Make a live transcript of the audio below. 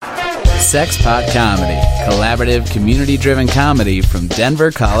Sexpot Comedy, collaborative, community-driven comedy from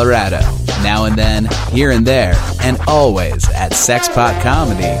Denver, Colorado. Now and then, here and there, and always at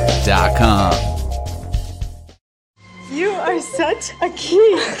sexpotcomedy.com. You are such a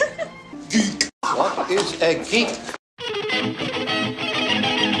geek. Geek. What is a geek?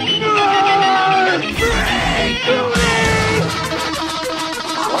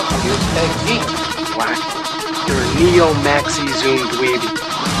 What is a geek? Whack. You're a neo-maxi zoom dweeby.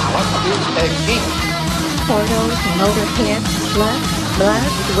 What is a geek? Portals, motorhead, slut, blood,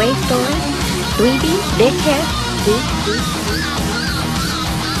 waste story, dweeby, dickhead, geek.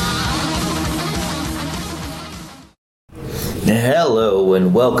 Hello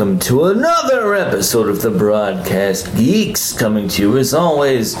and welcome to another episode of the Broadcast Geeks, coming to you as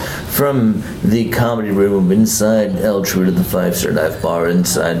always from the comedy room inside El Truda, the 5-star dive bar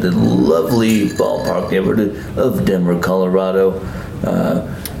inside the lovely ballpark neighborhood of Denver, Colorado.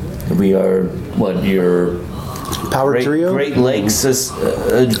 We are your Power Trio? Great Lakes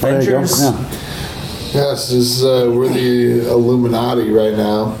Adventures. Yes, we're the Illuminati right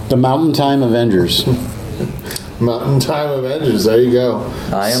now. The Mountain Time Avengers. Mountain Time Avengers, there you go.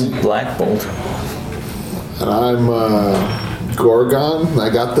 I am Black Bolt. And I'm Gorgon. I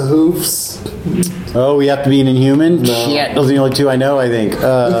got the hoofs. Oh, we have to be an Inhuman? No. Shit, those are the only two I know, I think.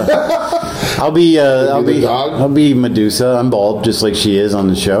 I'll be Medusa. I'm bald, just like she is on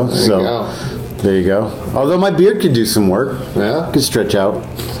the show. There you go. There you go. Although my beard could do some work. Yeah? Could stretch out.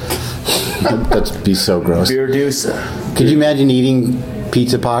 That'd be so gross. Beardusa. Could you imagine eating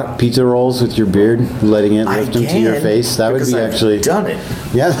pizza rolls with your beard, letting it lift into your face? That would be actually done it.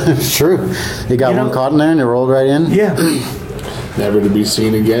 Yeah, that's true. They got one caught in there and they rolled right in. Yeah. Never to be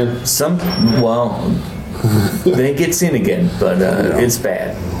seen again. They get seen again, but it's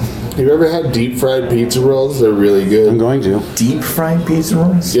bad. Have you ever had deep fried pizza rolls? They're really good. I'm going to. Deep fried pizza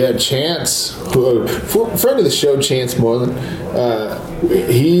rolls? Yeah, Chance, friend of the show, Chance Moreland,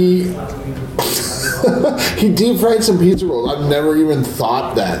 he deep fried some pizza rolls. I've never even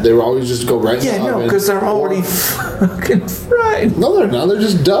thought that. They would always just go right in the oven. because they're already fucking fried. No, they're not. They're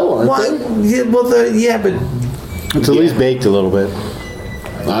just dough, aren't they? Yeah, but it's at least baked a little bit.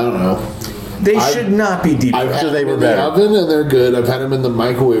 I don't know. They should not be deep fried. I've had they them were in better. the oven and they're good. I've had them in the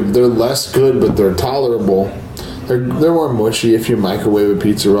microwave. They're less good, but they're tolerable. They're more mushy if you microwave a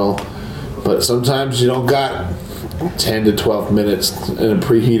pizza roll. But sometimes you don't got 10 to 12 minutes in a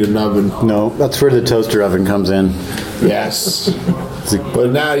preheated oven. No, that's where the toaster oven comes in. Yes.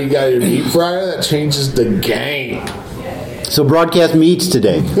 But now you got your deep fryer. That changes the game. So broadcast meats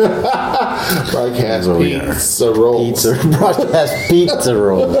today. Broadcast pizza rolls. Broadcast pizza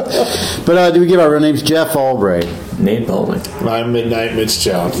rolls. But do we give our real names? Jeff Albright. Nate Baldwin. I'm Midnight Mitch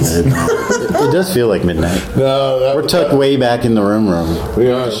Jones. It does feel like midnight. No, We're tucked way back in the room. We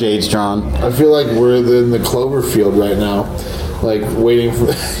are. Shades drawn. I feel like we're in the Cloverfield right now, like waiting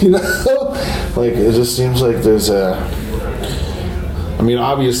for, like it just seems like there's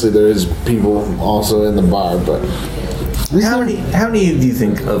obviously there is people also in the bar, but How many do you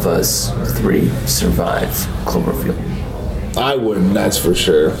think of us three survive Cloverfield? I wouldn't, that's for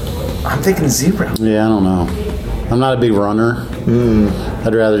sure. I'm thinking 0. Yeah, I don't know. I'm not a big runner.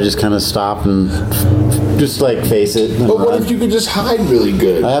 I'd rather just kind of stop and just like face it. But what if you could just hide really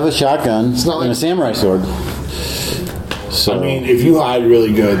good? I have a shotgun It's not like- and a samurai sword. So If you hide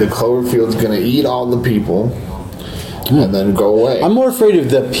really good, the Cloverfield's gonna eat all the people and then go away. I'm more afraid of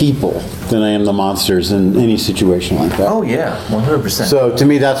the people than I am the monsters in any situation like that. Oh yeah, 100%. So to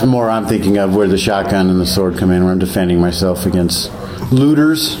me, that's more I'm thinking of where the shotgun and the sword come in, where I'm defending myself against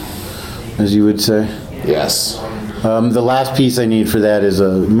looters, as you would say. Yes. The last piece I need for that is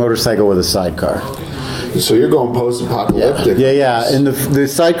a motorcycle with a sidecar. So you're going post-apocalyptic. Yeah. And the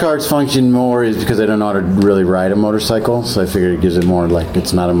sidecars function more is because I don't know how to really ride a motorcycle, so I figured it gives it more like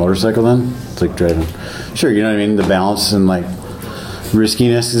it's not a motorcycle then. It's like driving. Sure, you know what I mean? The balance and like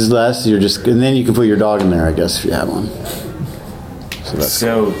riskiness is less. And then you can put your dog in there, I guess, if you have one.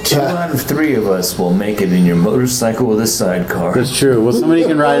 So 2 out of 3 of us will make it in your motorcycle with a sidecar. That's true. Well, somebody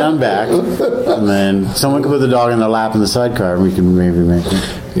can ride on back, and then someone can put the dog in their lap in the sidecar, and we can maybe make it.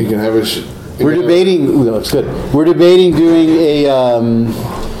 You can have a... We're debating. Ooh, that's good. We're debating doing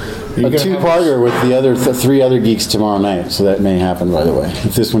a two-parter with the other 3 other geeks tomorrow night. So that may happen, by the way,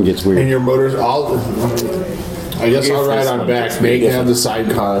 if this one gets weird. And your motors, I guess I'll ride on back. They can have the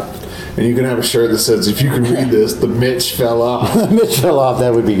sidecar, and you can have a shirt that says, "If you can read this, the Mitch fell off." Mitch fell off.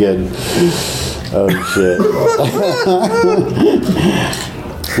 That would be good. Oh shit.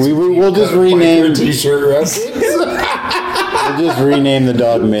 We'll just rename T-shirt reference. We'll just rename the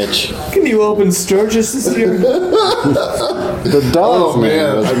dog Mitch. Can you open Sturgis this year? The dog's Oh name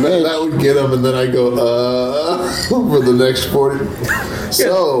man, was I bet Mitch. that would get him, and then I go, for the next 40.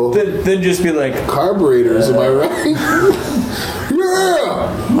 So, Then just be like, carburetors, am I right?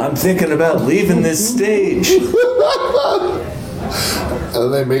 Yeah! I'm thinking about leaving this stage.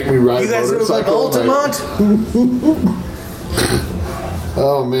 And they make me ride You guys look like motorcycle. Altamont?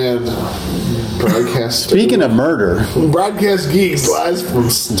 Oh man. Broadcast. Speaking of murder. Broadcast Geeks live from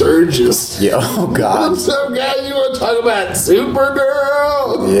Sturgis. Yeah, oh, God. What's up, guys? You want to talk about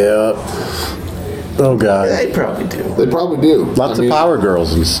Supergirl? Yeah. Oh, God. They probably do. They probably do. Lots of Power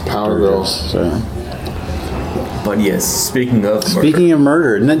Girls and Power Girls. So. But yes, speaking of Speaking of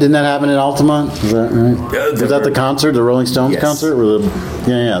murder, didn't that happen in Altamont? Is that right? Was that the concert, the Rolling Stones Yes. concert? Where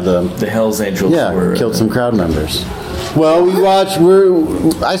the Hells Angels were killed some crowd members. Well, we watched.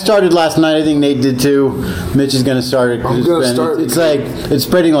 I started last night. I think Nate did too. Mitch is going to start it. I'm gonna start. It's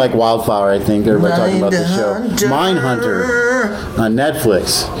spreading like wildfire. I think everybody talking about the show. Mindhunter on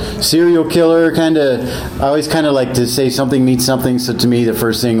Netflix. Serial killer, kind of. I always kind of like to say something meets something. So to me, the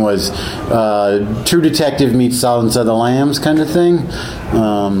first thing was True Detective meets Silence of the Lambs, kind of thing.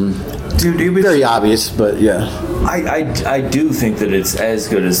 Dude, very obvious, but yeah. I do think that it's as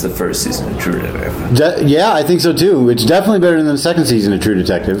good as the first season of True Detective. Yeah, I think so too. It's definitely better than the second season of True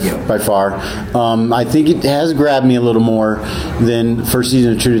Detective, by far. I think it has grabbed me a little more than the first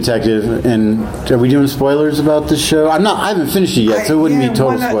season of True Detective. And are we doing spoilers about this show? I haven't finished it yet, so it wouldn't be a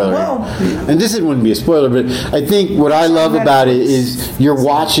total spoiler. Well, and this wouldn't be a spoiler, but I think what I love about it is you're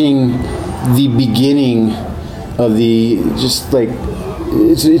watching the beginning of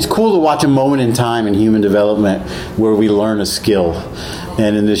it's cool to watch a moment in time in human development where we learn a skill.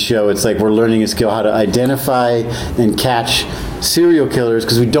 And in this show, it's like we're learning a skill how to identify and catch serial killers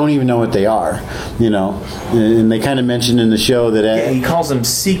because we don't even know what they are, And they kind of mentioned in the show that he calls them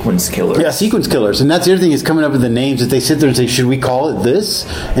sequence killers. Yeah, sequence killers, and that's the other thing is coming up with the names that they sit there and say, should we call it this?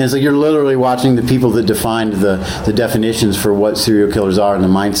 And it's like you're literally watching the people that defined the definitions for what serial killers are and the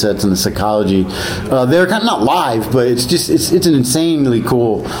mindsets and the psychology. They're kind of not live, but it's an insanely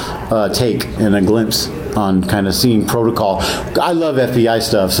cool take and a glimpse on kind of seeing protocol. I love FBI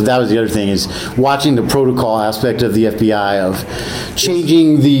stuff, so that was the other thing is watching the protocol aspect of the FBI of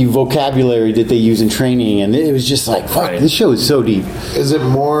changing the vocabulary that they use in training, and it was just like, fuck, this show is so deep. Is it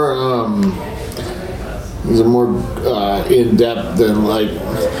more in depth than like?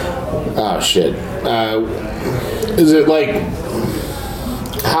 Oh shit! Is it like?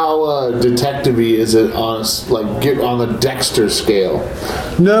 How detective-y is it on on the Dexter scale?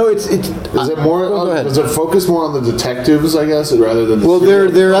 No, is it more? Does it focus more on the detectives, I guess, rather than? They're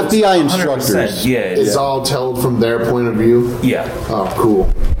FBI instructors. Yeah, it's all told from their point of view. Yeah. Oh,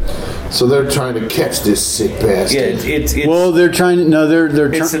 cool. So they're trying to catch this sick bastard. Yeah, they're trying to. No,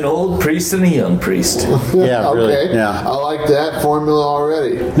 they're. It's an old priest and a young priest. Yeah, really. Okay. Yeah, I like that formula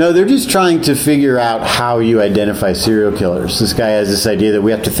already. No, they're just trying to figure out how you identify serial killers. This guy has this idea that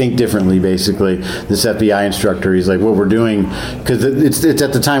we have to think differently. Basically, this FBI instructor, he's like, what we're doing because it's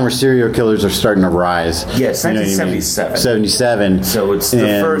at the time where serial killers are starting to rise. Yes, 1977. 77. So it's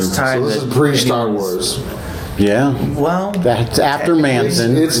the first time. So this is pre-Star Wars. Yeah. Well, that's after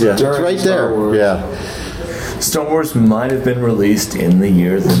Manson. It's right there. Star Wars. Yeah. Star Wars might have been released in the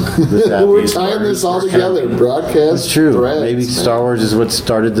year that we're tying this all together. Broadcast. That's true. Threads, maybe Star Wars is what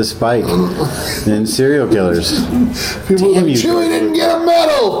started the spike in serial killers. People like, Chewie didn't get a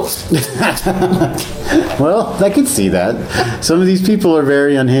medal. Well, I can see that. Some of these people are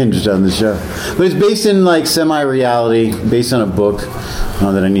very unhinged on the show, but it's based in like semi-reality, based on a book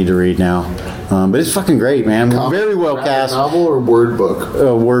that I need to read now. But it's fucking great, man. Very well cast. Novel or word book?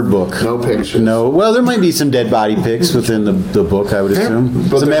 Word book. No pictures. No. Well, there might be some dead body pics within the book, I would assume.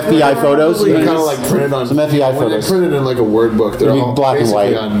 But some FBI photos. They're kind of like printed on some FBI when photos. They're printed in like a word book. They're all black and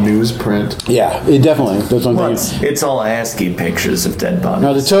basically white on newsprint. Yeah, it definitely. That's what I'm thinking. It's all ASCII pictures of dead bodies.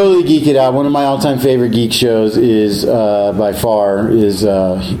 Now, to totally geek it out, one of my all-time favorite geek shows is, by far, is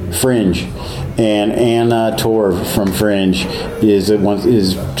Fringe. And Anna Torv from Fringe is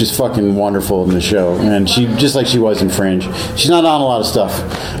just fucking wonderful in the show, and she just like she was in Fringe. She's not on a lot of stuff,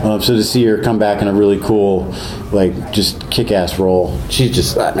 so to see her come back in a really cool, like just kick-ass role, she's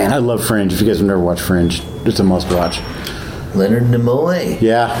just man. I love Fringe. If you guys have never watched Fringe, it's a must-watch. Leonard Nimoy.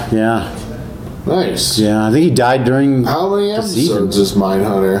 Yeah. Nice. Yeah, I think he died during. How many episodes is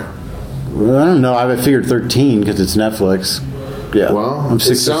Mindhunter? Well, I don't know. I figured 13 because it's Netflix. Yeah, well, I'm 6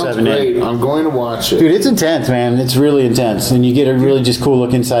 it or sounds 7 great. in. I'm going to watch it. Dude, it's intense, man. It's really intense, and you get a really just cool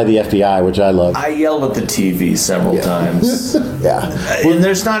look inside the FBI, which I love. I yelled at the TV several times. Yeah, and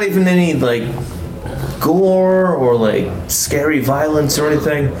there's not even any like gore or like scary violence or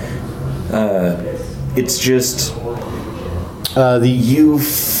anything. It's just You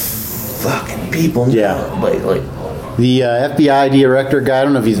fucking people. Yeah. Like. The FBI director guy, I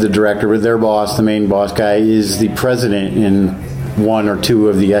don't know if he's the director, but their boss, the main boss guy, is the president in one or two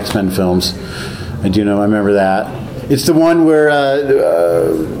of the X-Men films. I remember that. It's the one where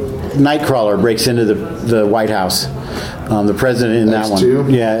Nightcrawler breaks into the White House. The president in that X2?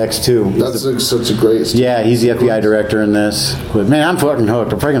 one. Yeah, X2. That's such a great story. Yeah, he's the FBI director in this. But man, I'm fucking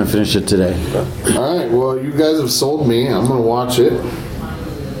hooked. I'm probably going to finish it today. All right, well, you guys have sold me. I'm going to watch it.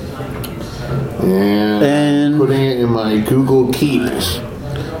 And putting it in my Google Keep.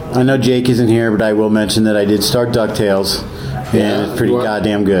 I know Jake isn't here, but I will mention that I did start DuckTales. And it's pretty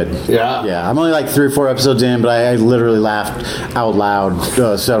goddamn good. Yeah. Yeah. I'm only like 3 or 4 episodes in, but I literally laughed out loud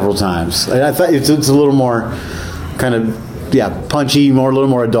several times. I thought it's a little more kind of, punchy, a little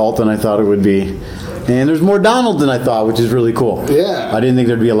more adult than I thought it would be. And there's more Donald than I thought, which is really cool. Yeah. I didn't think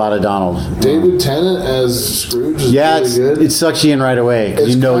there'd be a lot of Donald. David Tennant as Scrooge is really good. It sucks you in right away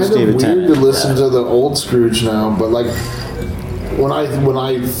because it's David Tennant. It's weird to listen to the old Scrooge now, but like when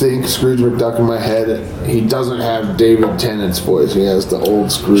I think Scrooge McDuck in my head, he doesn't have David Tennant's voice. He has the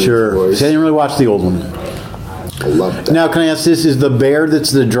old Scrooge voice. See, I didn't really watch the old one. I love that. Now, can I ask this? Is the bear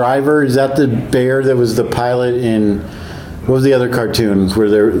that's the driver, is that the bear that was the pilot in... What was the other cartoon where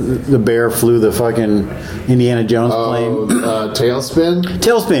the bear flew the fucking Indiana Jones plane? Tailspin?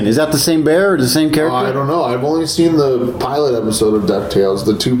 Tailspin. Is that the same bear or the same character? I don't know. I've only seen the pilot episode of DuckTales,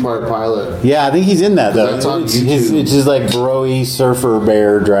 the 2-part pilot. Yeah, I think he's in that, though. That's on it's YouTube. his like bro-y surfer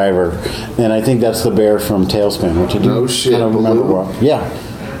bear driver. And I think that's the bear from Tailspin, which I No shit, I don't remember Baloo? well. Yeah.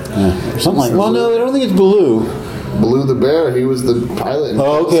 Something like... Well, no, I don't think it's Baloo. Blue the Bear, he was the pilot.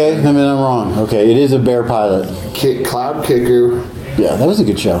 Oh, okay. I mean, I'm wrong. Okay, it is a bear pilot. Cloud Kicker. Yeah, that was a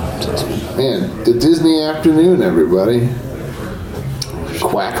good show. Man, the Disney afternoon, everybody.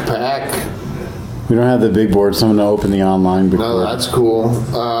 Quack Pack. We don't have the big board, so I'm going to open the online. No, that's cool.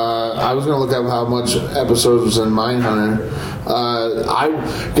 I was going to look up how much episodes was in Mindhunter.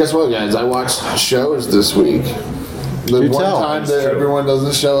 Guess what, guys? I watched shows this week. The one time that everyone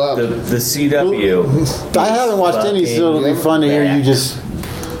doesn't show up. The CW. I haven't watched any, so it'll be fun to hear you just...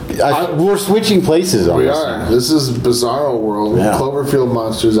 we're switching places on We are. This is Bizarro World. Yeah. Cloverfield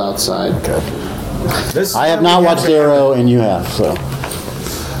Monsters outside. Okay. I have not watched Arrow, and you have, so...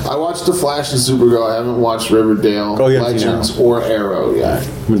 I watched The Flash and Supergirl. I haven't watched Riverdale, Legends, or Arrow yet.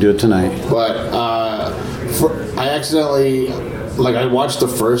 I'm going to do it tonight. But I accidentally... I watched the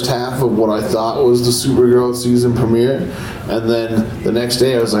first half of what I thought was the Supergirl season premiere, and then the next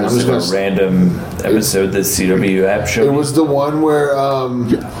day I was like, I'm just going to... random episode the CW app showed. It was the one where,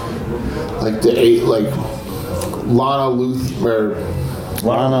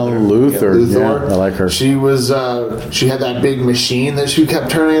 Lana Luthor. Yeah, I like her. She was, she had that big machine that she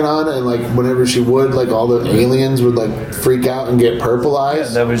kept turning on, and whenever she would, all the aliens would freak out and get purple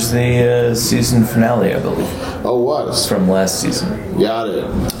eyes. Yeah, that was the season finale, I believe. Oh, it was? From last season. Got it.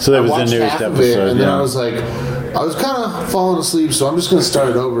 So that was the newest episode. And then I was I was kind of falling asleep, so I'm just going to start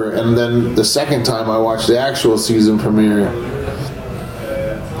it over. And then the second time I watched the actual season premiere,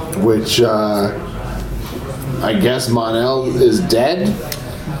 which I guess Mon-El is dead.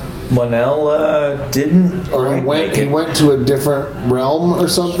 Mon-El didn't. Or he went to a different realm or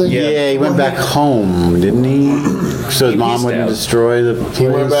something. Yeah, he went back home, didn't he? So his mom wouldn't destroy the place. He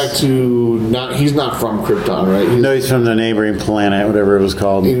went back to he's not from Krypton, right? He's from the neighboring planet, whatever it was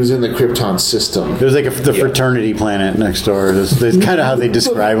called. He was in the Krypton system. It was like the fraternity planet next door. That's kind of how they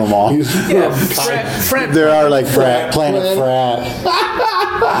describe them all. Frat. There are planet frat.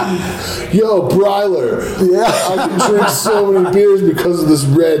 Yo, Bryler. Yeah, I can drink so many beers because of this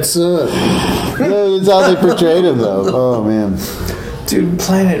red sun. No, that's how they portrayed him, though. Oh man, dude,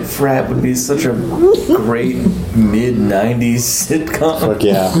 Planet Frat would be such a great mid-90s sitcom. Fuck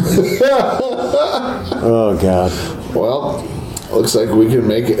yeah. Oh god. Well, looks like we can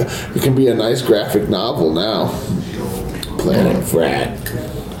make it. It can be a nice graphic novel now. Planet Frat.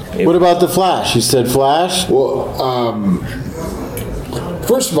 What about the Flash? You said Flash? Well,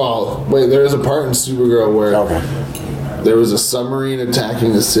 first of all, wait, there is a part in Supergirl where there was a submarine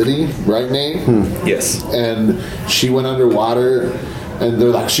attacking a city, right, Nate? Yes. And she went underwater, and they're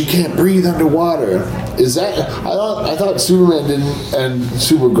like, she can't breathe underwater. Is that... I thought Superman didn't, and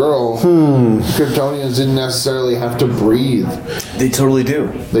Supergirl, Kryptonians didn't necessarily have to breathe. They totally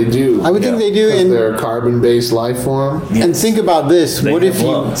do. They do. I would think they do. And they're a carbon-based life form. Yes. And think about this. They what if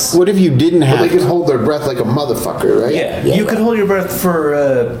you didn't have... Well, they can hold their breath like a motherfucker, right? Yeah. You could hold your breath for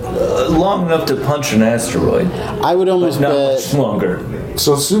long enough to punch an asteroid. I would almost bet... Not much longer.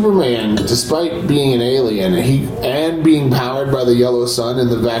 So Superman, despite being an alien, and being powered by the yellow sun in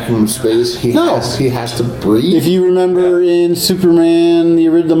the vacuum of space, he has has to breathe. If you remember in Superman,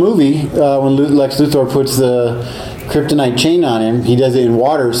 the movie, when Lex Luthor puts the kryptonite chain on him, he does it in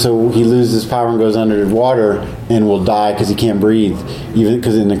water, so he loses his power and goes under water and will die because he can't breathe, even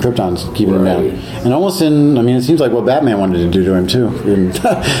because in the Krypton's keeping him down. And almost it seems like what Batman wanted to do to him too in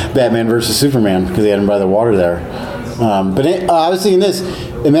Batman versus Superman, because he had him by the water there. But I was thinking this: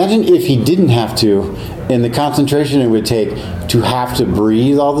 imagine if he didn't have to, and the concentration it would take to have to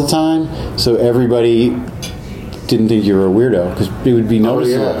breathe all the time, so everybody didn't think you were a weirdo, because it would be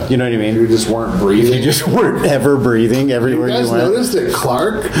noticeable. Oh, yeah. You know what I mean? You just weren't breathing. You just weren't ever breathing everywhere you went. You guys noticed that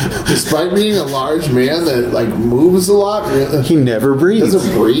Clark, despite being a large man that like moves a lot, he never breathes.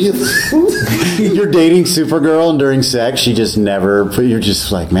 Doesn't breathe. You're dating Supergirl, and during sex, she just never. You're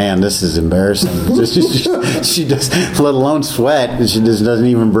just like, man, this is embarrassing. She just, let alone sweat, and she just doesn't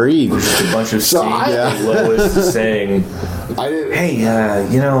even breathe. Just a bunch of scenes Lois saying, "Hey,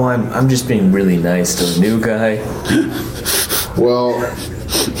 I'm just being really nice to the new guy." Well,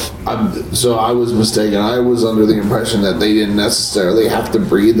 I was mistaken. I was under the impression that they didn't necessarily have to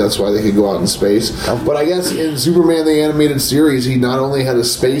breathe. That's why they could go out in space. But I guess in Superman the Animated Series, he not only had a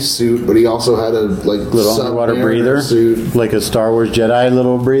space suit, but he also had a little underwater breather suit, like a Star Wars Jedi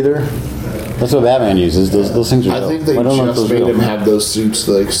little breather. That's what Batman uses. Those things are. I think they just made him have those suits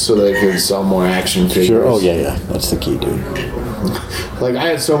so they could sell more action figures. Sure. Oh yeah. That's the key, dude. Like, I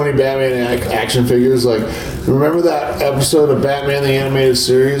had so many Batman action figures. Like, remember that episode of Batman the Animated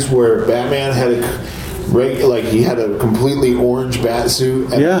Series where Batman had he had a completely orange bat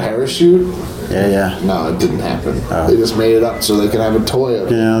suit and a parachute? Yeah. No, it didn't happen. They just made it up so they could have a toy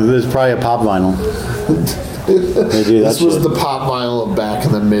of it. Yeah, there's probably a pop vinyl. This was the pop vinyl of back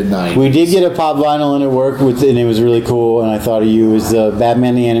in the mid-90s. We did get a pop vinyl and it worked and it was really cool, and I thought of you. It was the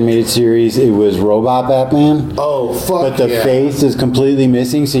Batman the Animated Series. It was Robot Batman. Oh, fuck. But the face is completely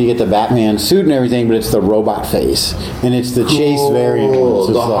missing, so you get the Batman suit and everything, but it's the robot face. And it's the Chase variant.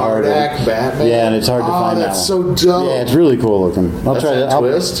 So the hard-act Batman? Yeah, and it's hard to find that that's one. so dope. Yeah, it's really cool looking. I'll try that.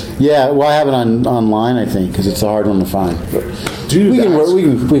 Twist? Yeah, well, I have it online, I think, because it's a hard one to find. But dude, we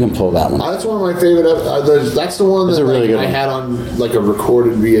can pull that one. That's one of my favorite. That's the one that really I had on like a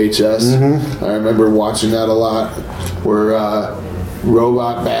recorded VHS. Mm-hmm. I remember watching that a lot, where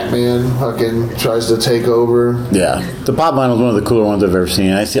Robot Batman fucking tries to take over. Yeah, the pop vinyl is one of the cooler ones I've ever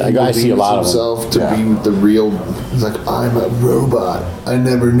seen. I see a lot of himself them. To be the real. He's like, I'm a robot. I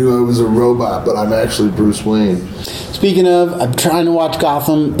never knew I was a robot, but I'm actually Bruce Wayne. Speaking of, I'm trying to watch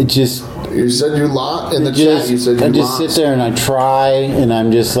Gotham. It just. You said you lost in the chat. You said you I just sit there and I try, and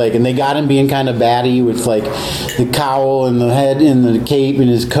I'm just like, and they got him being kind of batty with like the cowl and the head and the cape and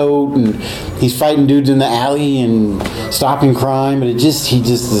his coat, and he's fighting dudes in the alley and stopping crime, but he just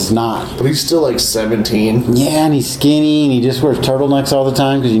is not. But he's still like 17. Yeah, and he's skinny, and he just wears turtlenecks all the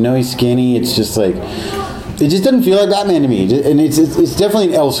time because he's skinny. It's just like. It just doesn't feel like Batman to me, and it's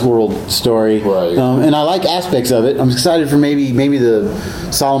definitely an Elseworld story, right? And I like aspects of it. I'm excited for maybe the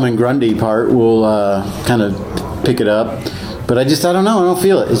Solomon Grundy part will kind of pick it up, but I don't know. I don't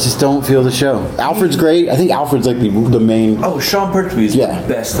feel it. I just don't feel the show. Alfred's great. I think Alfred's like the main. Oh, Sean Pertwee's the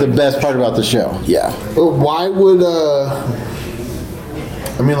best. The best part about the show. Yeah. Well, why would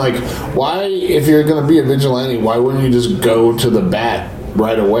why, if you're going to be a vigilante, why wouldn't you just go to the Bat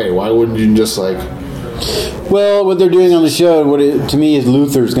right away? Why wouldn't you just like? Well, what they're doing on the show, to me, is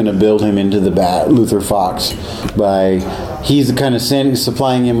Luthor's going to build him into the Bat, Luthor Fox, he's kind of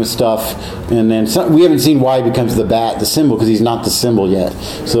supplying him with stuff, and then we haven't seen why he becomes the Bat, the symbol, because he's not the symbol yet.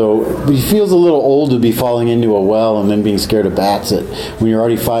 So he feels a little old to be falling into a well and then being scared of bats. When you're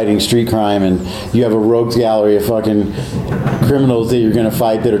already fighting street crime and you have a rogues gallery of fucking criminals that you're going to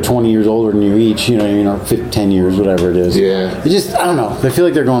fight that are 20 years older than you each, you know what I mean, or 10 years, whatever it is. Yeah. I don't know. I feel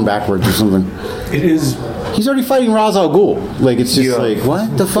like they're going backwards or something. It is. He's already fighting Ra's al Ghul. Like, it's just like,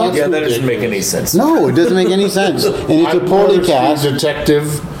 what the fuck? Yeah, that doesn't make any sense. No, it doesn't make any sense. And it's a poorly cast.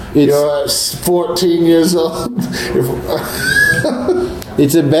 Detective. You're 14 years old.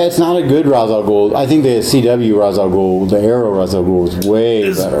 It's not a good Ra's al Ghul. I think the CW Ra's al Ghul, the Arrow Ra's al Ghul, is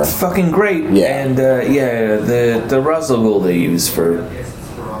way better. Fucking great. Yeah. And the Ra's al Ghul they use for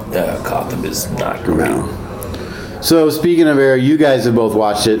Gotham is not great. No. So, speaking of Arrow, you guys have both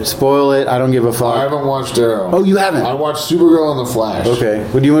watched it. Spoil it. I don't give a fuck. I haven't watched Arrow. Oh, you haven't? I watched Supergirl and The Flash. Okay.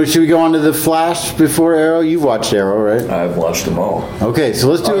 Well, should we go on to The Flash before Arrow? You've watched Arrow, right? I've watched them all. Okay, so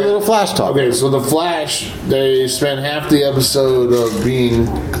let's do a little Flash talk. Okay, so The Flash, they spent half the episode of being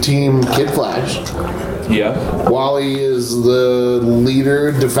Team Kid Flash. Yeah. Wally is the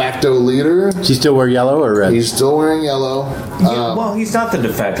leader, de facto leader. Does he still wear yellow or red? He's still wearing yellow. Well, he's not the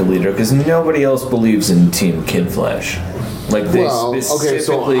de facto leader because nobody else believes in Team Kid Flash. Like they Well, okay, so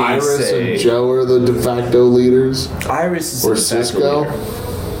specifically Iris say and Joe are the de facto leaders, Iris is or the de facto Cisco. leader.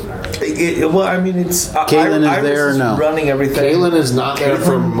 Well, I mean, it's Caitlin is Iris there or is no? running everything. Kaylin is not there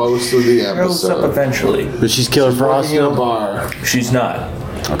for Caitlin most of the shows up episode. eventually. But she's Killer Frost Working in a still? bar. She's not.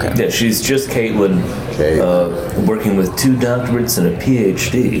 Okay. Yeah, she's just Caitlin, Okay. working with 2 doctorates and a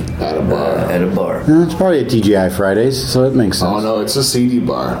PhD At a bar. At a bar. No, it's probably a TGI Fridays, so it makes sense. Oh no, it's a CD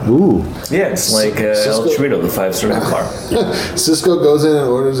bar. Ooh. Yeah, it's like El Cisco- Chorito, the 5-star bar. Cisco goes in and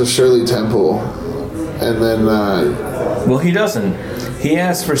orders a Shirley Temple, and then Well, he doesn't. He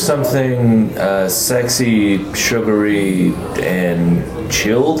asks for something sexy, sugary, and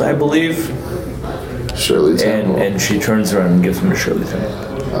chilled, I believe. Shirley Temple. And she turns around and gives him a Shirley Temple.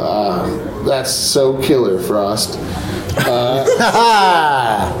 That's so killer, Frost.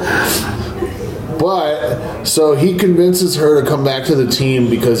 But so he convinces her to come back to the team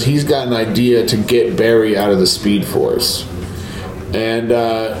because he's got an idea to get Barry out of the Speed Force. And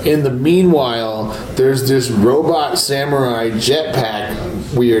in the meanwhile, there's this robot samurai jetpack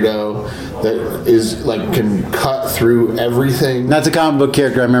weirdo that is like can cut through everything. That's a comic book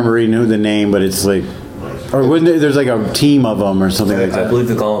character. I remember reading who the name, but it's like, or wasn't there, there's like a team of them or something like I that. believe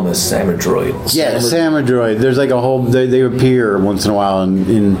they call him a Samadroid. Yeah, Samadroid. There's like a whole. They appear once in a while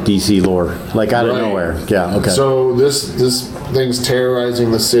in DC lore, like out of Right. nowhere. Yeah. Okay. So this thing's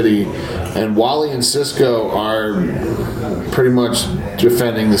terrorizing the city, and Wally and Cisco are pretty much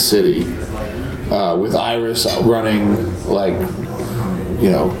defending the city with Iris running like, you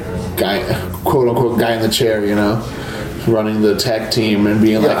know, guy, quote unquote guy in the chair, you know, running the tech team and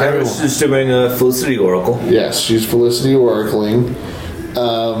being like, Iris is doing a Felicity Oracle. yes, she's Felicity Oracling.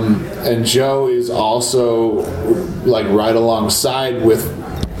 And Joe is also like right alongside with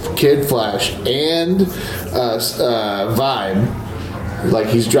Kid Flash and Vibe. Like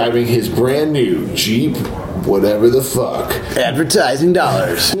he's driving his brand new Jeep, whatever the fuck. Advertising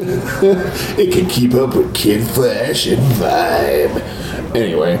dollars. It can keep up with Kid Flash and Vibe.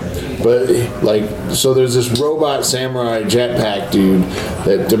 Anyway, but like, so there's this robot samurai jetpack dude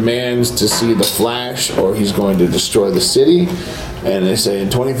that demands to see the Flash or he's going to destroy the city. And they say, in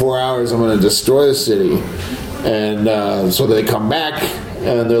 24 hours, I'm going to destroy the city. And so they come back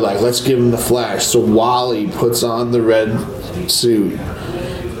and they're like, let's give him the Flash. So Wally puts on the red suit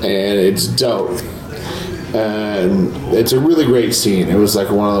and it's dope. And it's a really great scene. It was like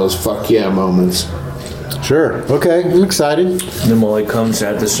one of those fuck yeah moments. Sure. Okay. I'm excited. Then Molly comes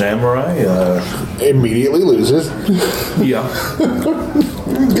at the samurai. Immediately loses. Yeah.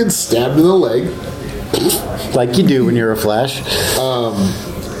 Gets stabbed in the leg. Like you do when you're a Flash.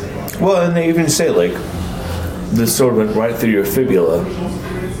 Well, and they even say, like, this sword went right through your fibula.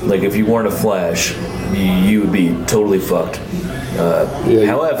 Like, if you weren't a Flash, you would be totally fucked.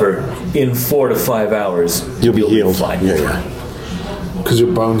 However, in 4 to 5 hours, You'll be healed. fine. Yeah. Because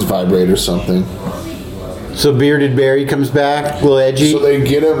your bones vibrate or something. So Bearded Barry comes back. A little edgy. So they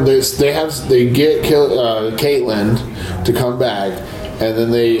get him. They get Caitlin to come back, and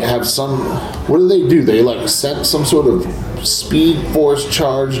then they have some. What do? They like sent some sort of Speed Force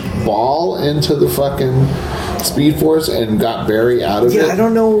charged ball into the fucking Speed Force and got Barry out of it. Yeah, I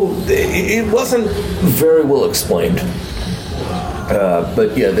don't know. It wasn't very well explained.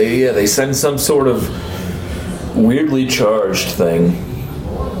 But yeah, they send some sort of weirdly charged thing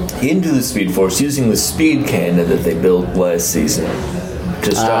into the Speed Force using the speed cannon that they built last season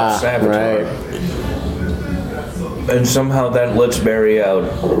to stop Saboteur. right. And somehow that lets Barry out.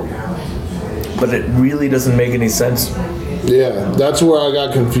 But it really doesn't make any sense. Yeah, that's where I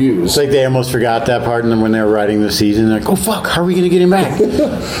got confused. It's like they almost forgot that part, and then when they were writing the season, they're like, "Oh fuck, how are we gonna get him back?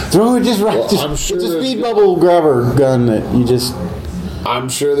 Throw it just right. Well, just, I'm sure it's a there's- speed bubble grabber gun that you just." I'm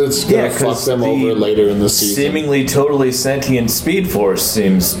sure that's gonna fuck 'cause them over later in the season. Seemingly totally sentient Speed Force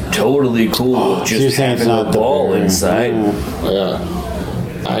seems totally cool with so you're just saying it's having a not the ball Barry. inside. Yeah,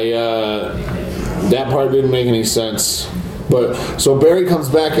 that part didn't make any sense. But so Barry comes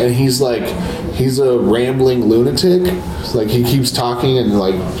back and he's a rambling lunatic. Like he keeps talking and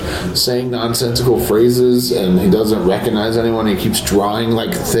like saying nonsensical phrases, and he doesn't recognize anyone. He keeps drawing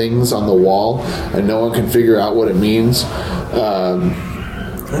like things on the wall, and no one can figure out what it means.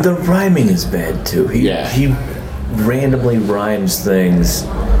 The rhyming is bad too. He randomly rhymes things,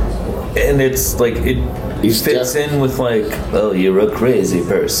 and it's like it fits in with like, oh, you're a crazy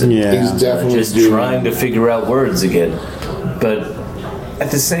person. Yeah. He's definitely just doing- trying to figure out words again. But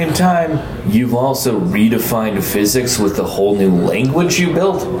at the same time, you've also redefined physics with the whole new language you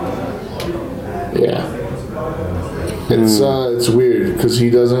built. Yeah, it's weird because he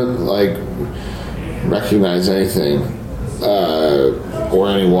doesn't like recognize anything or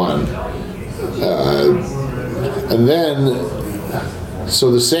anyone. And then,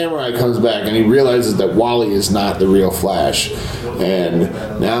 so the samurai comes back and he realizes that Wally is not the real Flash. And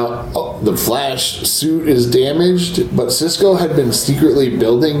now the Flash suit is damaged, but Cisco had been secretly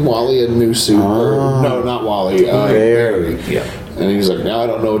building Wally a new suit. Or, no, not Wally. Barry. Yeah. And he's like, now I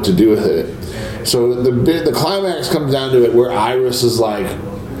don't know what to do with it. So the climax comes down to it where Iris is like,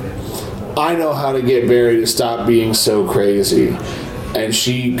 I know how to get Barry to stop being so crazy. And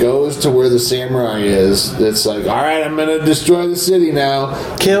she goes to where the samurai is. It's like, all right, I'm going to destroy the city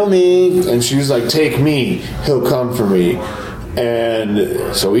now. Kill me. And she's like, take me. He'll come for me.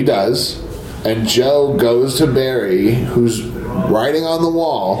 And so he does. And Joe goes to Barry, who's writing on the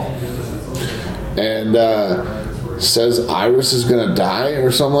wall, and says Iris is going to die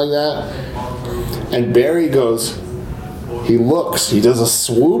or something like that. And Barry goes, he looks, he does a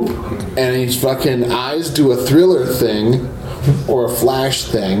swoop, and his fucking eyes do a Thriller thing, or a Flash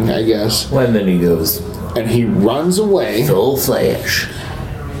thing, I guess. And then he goes, and he runs away. full Flash.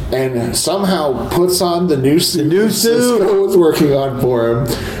 And somehow puts on the new suit Cisco was working on for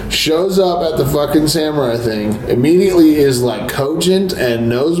him, shows up at the fucking samurai thing, immediately is like cogent and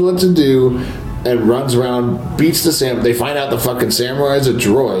knows what to do, and runs around, beats the samurai. They find out the fucking samurai is a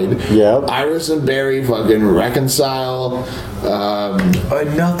droid. Yep. Iris and Barry fucking reconcile.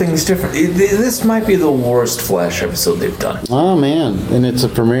 Nothing's different. This might be the worst Flash episode they've done. Oh man, and it's a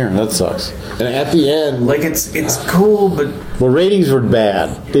premiere. That sucks. And at the end, Like it's cool, but Well, ratings were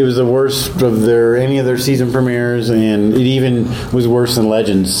bad. It was the worst of any of their season premieres, and it even was worse than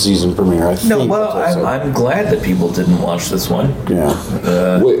Legends season premiere. I think. no. Well, I'm glad that people didn't watch this one.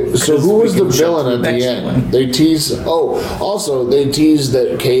 Yeah. wait, so who was the villain at the next end? one. They tease. Oh, also they tease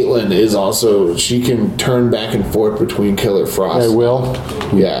that Caitlin is also, she can turn back and forth between Killer Frost. I will.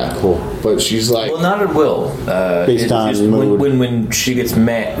 Yeah, Cool. But she's like, Well, not at will. Based on just mood. when she gets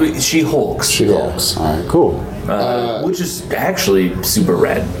mad, she hulks. she hulks. All right. Cool. Which is actually super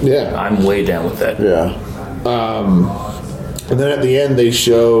rad. Yeah. I'm way down with that. Yeah. And then at the end they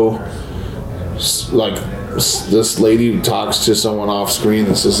show this lady talks to someone off screen.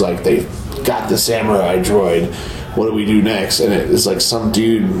 This is like, they got the samurai droid. What do we do next? And it's like some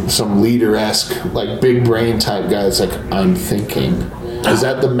dude, some leader-esque, like big brain type guy that's like, I'm thinking. Is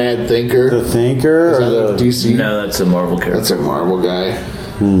that the Mad Thinker? The Thinker Is or that the DC? No, that's a Marvel character. That's a Marvel guy.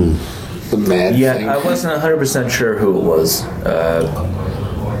 The Mad Yeah, Thinker. I wasn't 100% sure who it was.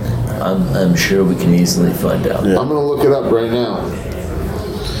 I'm sure we can easily find out. I'm gonna look it up right now.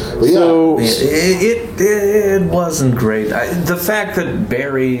 But yeah, So It wasn't great. The fact that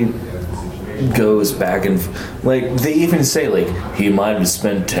Barry goes back and like they even say like he might have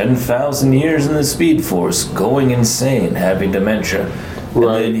spent 10,000 years in the Speed Force, going insane, having dementia. And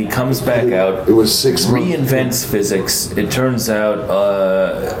Right. then he comes back out. it was 6 months. Reinvents physics. It turns out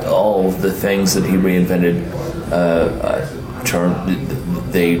all of the things that he reinvented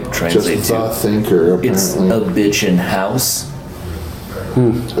they Just translate the to. Thinker. It's Apparently. a bitchin' house.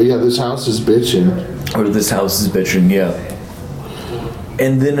 Oh, yeah, this house is bitching. Or this house is bitchin', yeah.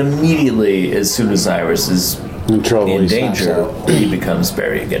 And then immediately, as soon as Iris is in trouble. in he snaps danger, out. he becomes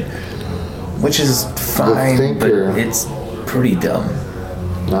Barry again. Which is fine, but Thinker. it's pretty dumb.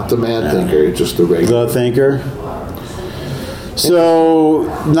 Not the Mad Thinker, just the regular. The Thinker. So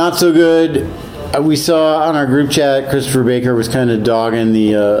not so good. We saw on our group chat, Christopher Baker was kind of dogging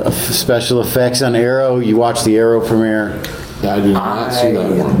the special effects on Arrow. You watched the Arrow premiere. Yeah, I did not see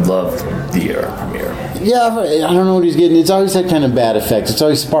that one. Loved the Arrow premiere. Yeah, I don't know what he's getting. It's always had kind of bad effects. It's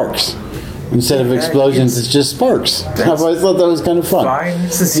always sparks. Instead of explosions, it's just sparks. I've always thought that was kind of fun. Fine,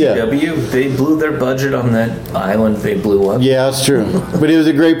 it's the CW. They blew their budget on that island they blew up. Yeah, that's true. But it was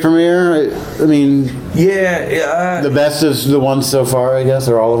a great premiere. I mean, Yeah, the best of the ones so far, I guess,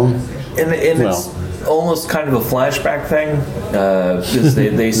 or all of them. and it's almost kind of a flashback thing because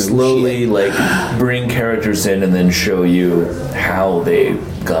they slowly like bring characters in and then show you how they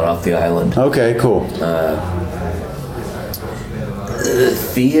got off the island. Okay, cool.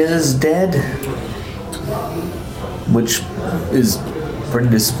 Thea's dead, which is pretty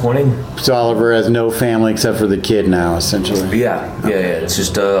disappointing. So Oliver has no family except for the kid now, essentially. Yeah. It's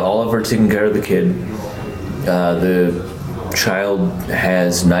just Oliver taking care of the kid. The child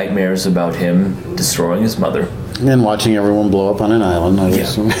has nightmares about him destroying his mother. And watching everyone blow up on an island. I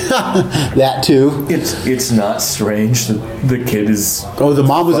assume. That too. It's not strange that the kid is. Oh, the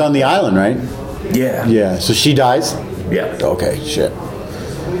mom was on the island, right? Yeah. Yeah. So she dies? Yeah. Okay, shit.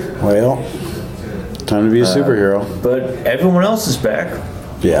 Well, time to be a superhero. But everyone else is back.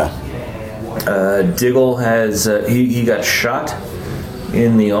 Yeah. Diggle has he got shot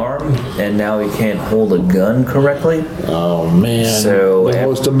in the arm, and now he can't hold a gun correctly. Oh man, So, the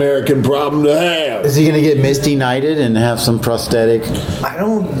most American problem to have. Is he going to get Misty Knighted and have some prosthetic, I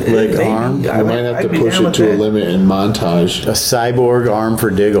don't Like arm? You might have to push it to a limit in montage. a cyborg arm for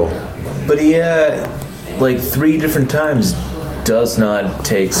Diggle? But he, like 3 different times, does not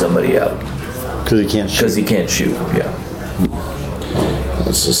take somebody out Because he can't shoot. because he can't shoot. Yeah,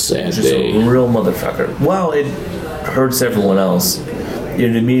 That's a sad just day. a real motherfucker. Well, it hurts everyone else.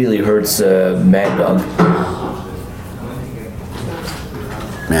 It immediately hurts Mad Dog.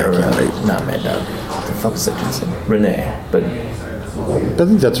 Not Mad Dog. What the fuck is that dude's name? Renee. But I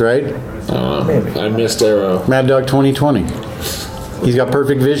think that's right. maybe. I missed Arrow. Mad Dog 2020. He's got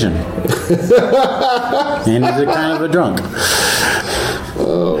perfect vision. And he's a kind of a drunk.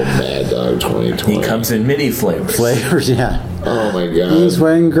 Oh, Mad Dog 2020. He comes in mini flavors. Flavors, yeah. Oh my god. He's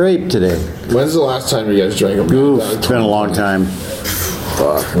wearing grape today. When's the last time you guys drank a Mad Oof, Dog? it's been a long time.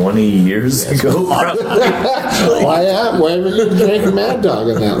 20 years ago. Why haven't you drank Mad Dog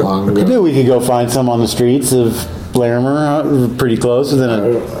in that long ago? Maybe we could go find some on the streets of Larimer, pretty close, within a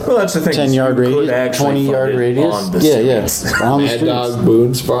Well, that's the thing. 10-yard You could radius, actually 20-yard find it radius. on the Yeah. streets. On the Mad streets. Dog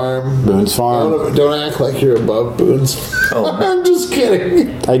Boone's Farm. Boone's Farm. Don't act like you're above Boone's. Oh. I'm just kidding.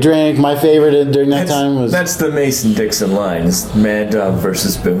 I drank, my favorite during that time was... That's the Mason-Dixon line. It's Mad Dog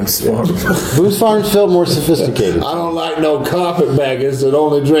versus Boone's Farm. Boone's Farms felt more sophisticated. I don't like no carpetbaggers that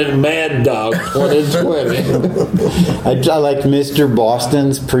only drink Mad Dog 2020. I liked Mr.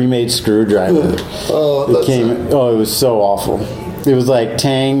 Boston's pre-made screwdriver. It was so awful. It was like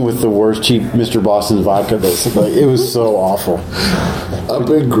Tang with the worst cheap Mr. Boston's vodka, basically. It was so awful. Up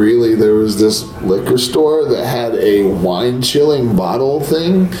in Greeley, there was this liquor store that had a wine chilling bottle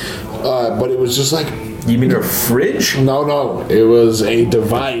thing, but it was just like... You mean a fridge? No. It was a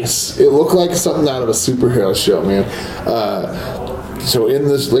device. It looked like something out of a superhero show, man. So in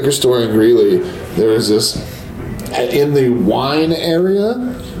this liquor store in Greeley, there was this... In the wine area,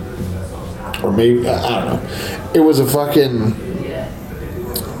 or maybe, I don't know, it was a fucking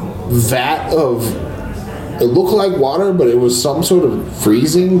vat of... It looked like water, but it was some sort of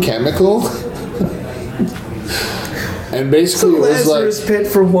freezing chemical. And basically, it was like Lazarus pit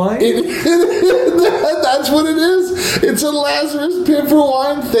for wine? that's what it is. It's a Lazarus pit for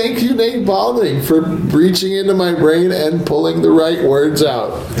wine. Thank you, Nate Balding, for reaching into my brain and pulling the right words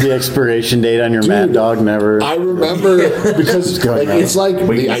out. The expiration date on your Mad Dog never... I remember because going like, on. it's like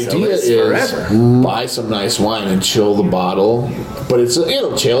We the can sell idea this is forever. buy some nice wine and chill the bottle, but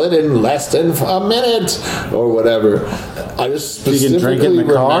it'll chill it in less than a minute or whatever. I just You can drink it in specifically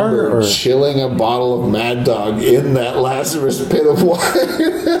the car, remember or- chilling a bottle of Mad Dog in that Lazarus pit of wine.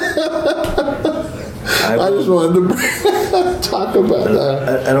 I just wanted to talk about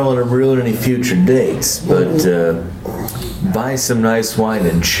that. I don't want to ruin any future dates, but buy some nice wine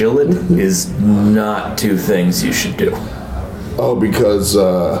and chill it is not 2 things you should do. Oh, because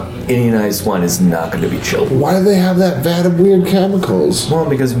Any nice wine is not going to be chilled. why do they have that vat of weird chemicals? Well,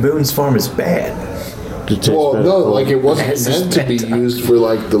 because Boone's Farm is bad. Well, no, like it wasn't meant to be used for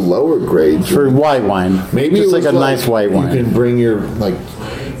like the lower grades. For white wine. Maybe Just it like was a nice white wine. You can bring your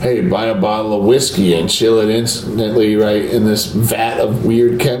hey, buy a bottle of whiskey and chill it instantly right in this vat of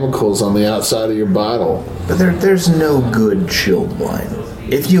weird chemicals on the outside of your bottle. But there's no good chilled wine.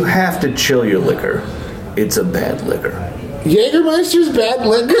 If you have to chill your liquor, it's a bad liquor. Jägermeister's bad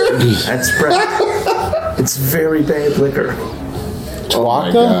liquor? That's right. It's very bad liquor. Oh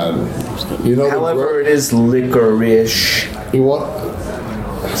my god. You know, However, it is licorice. you want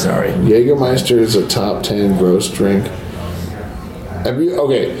Sorry. Jägermeister is a top 10 gross drink. Have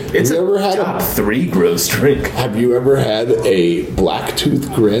you It's have you ever had top 3 gross drink. Have you ever had a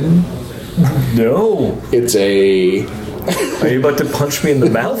Blacktooth Grin? No. It's a Are you about to punch me in the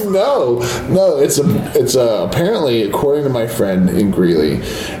mouth? No. It's apparently, according to my friend in Greeley,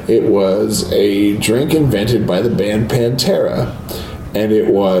 it was a drink invented by the band Pantera, and it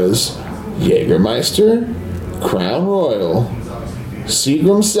was Jägermeister, Crown Royal,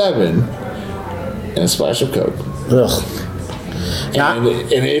 Seagram 7, and a splash of Coke. Ugh. And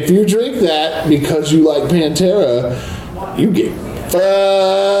if you drink that because you like Pantera, you get fucked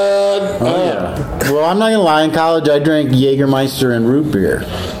up. Yeah. Well, I'm not gonna lie. In college, I drank Jägermeister and root beer.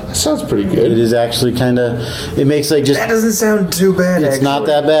 That sounds pretty It good. is actually kind of. It makes like just. That doesn't sound too bad, It's not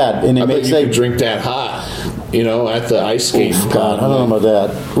that bad, and it I bet makes you like. could drink that hot, at the ice skate. God, I don't know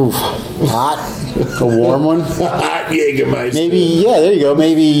about that. Oof, hot. A warm one. Hot Jägermeister. Maybe, yeah, there you go.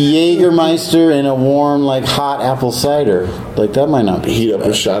 Maybe Jägermeister and a warm, like, hot apple cider. Like, that might not be. Heat up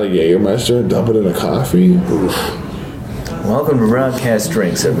a shot of Jägermeister and dump it in a coffee. Oof. Welcome to Broadcast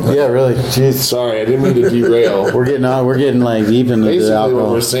Drinks, everybody. Yeah, really. Jeez. Sorry, I didn't mean to derail. We're getting like deep into the Basically, alcohol.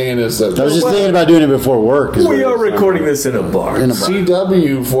 what we're saying is that I was just thinking about doing it before work. We are recording this in a bar.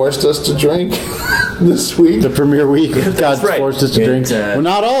 CW forced us to drink this week. The premiere week. God right. forced us to drink. Well,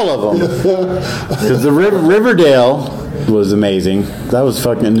 not all of them. Because the Riverdale was amazing. That was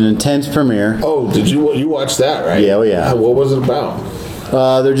fucking an intense premiere. Oh, did you watch that, right? Yeah, oh yeah. What was it about?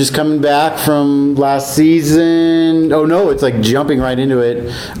 They're just coming back from last season. Oh no, it's like jumping right into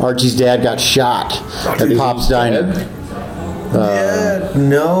it. Archie's dad got shot at Pop's Diner.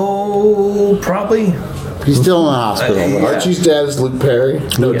 No, probably. He's still in the hospital. Archie's dad is Luke Perry.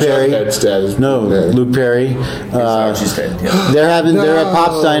 Luke Perry. Jughead's dad is Luke Perry. Archie's dead. Yeah. They're at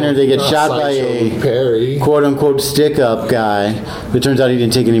Pop's Diner. They get shot by Luke Perry. a quote unquote stick up guy. It turns out he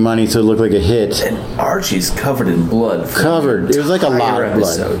didn't take any money, so it looked like a hit. And Archie's covered in blood. Covered. It was like a lot of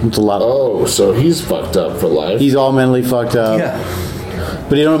blood. It's a lot. Oh, so he's fucked up for life. He's all mentally fucked up. Yeah.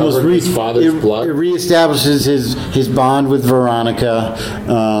 But it almost his father's blood. It reestablishes his bond with Veronica.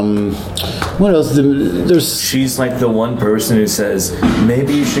 What else? She's like the one person who says,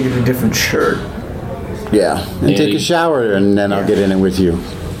 maybe you should get a different shirt. Yeah, and take a shower, and then I'll get in it with you.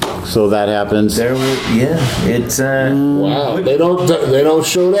 So that happens. It's wow. They don't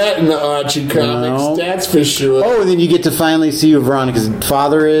show that in the Archie comics. That's for sure. Oh, and then you get to finally see who Veronica's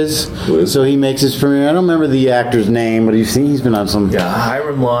father is. So he makes his premiere. I don't remember the actor's name, but he's been on some. Yeah,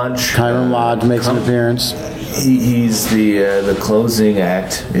 Hiram Lodge. Hiram Lodge makes an appearance. He's the closing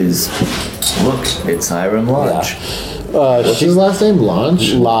act is it's Hiram Lodge. What's his last name? Lodge.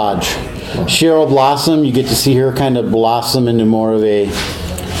 Cheryl Blossom. You get to see her kind of blossom into more of a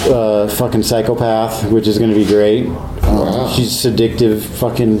fucking psychopath, which is going to be great. She's seductive,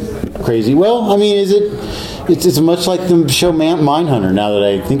 fucking crazy. Well, I mean, it's much like the show Mindhunter, now that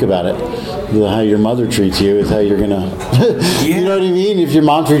I think about it. How your mother treats you is how you're going to... You know what I mean? If your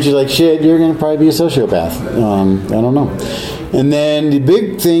mom treats you like shit, you're going to probably be a sociopath. I don't know. And then the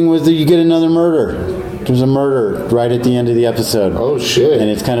big thing was that you get another murder. There's a murder right at the end of the episode. Oh, shit. And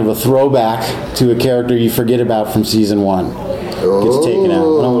it's kind of a throwback to a character you forget about from season 1. Gets taken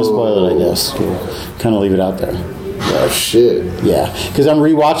out. I don't want to spoil it, I guess. Kind of leave it out there. Oh, shit. Yeah, because I'm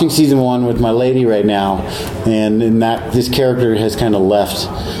rewatching season 1 with my lady right now, and in that this character has kind of left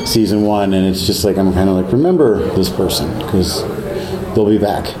season 1, and it's just like I'm kind of like, remember this person because they'll be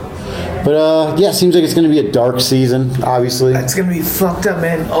back. But yeah, it seems like it's going to be a dark season. Obviously, it's going to be fucked up,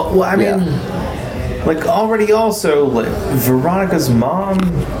 man. Oh, well, I mean, like already also, like Veronica's mom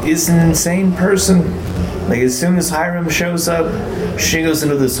is an insane person. Like, as soon as Hiram shows up, she goes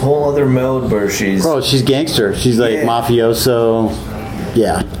into this whole other mode where she's gangster. She's like mafioso.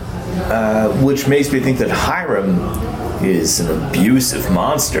 Yeah. Which makes me think that Hiram is an abusive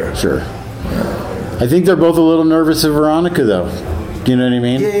monster. Sure. I think they're both a little nervous of Veronica, though. You know what I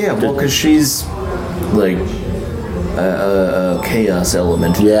mean? Yeah. Well, because she's like a chaos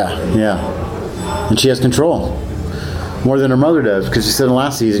element. Yeah. And she has control. More than her mother does, because she said in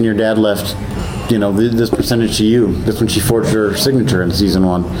last season your dad left this percentage to you. That's when she forged her signature in season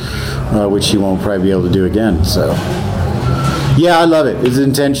 1, which she won't probably be able to do again. So, yeah, I love it. It's an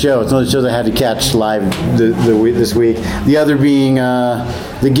intense show. It's one of the shows I had to catch live this week. The other being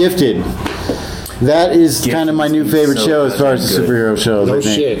The Gifted. That is kind of my new favorite show as far as the superhero shows. No I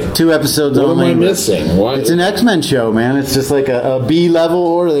think. shit. 2 episodes What only. am I missing? Why? It's an X-Men show, man. It's just like a B level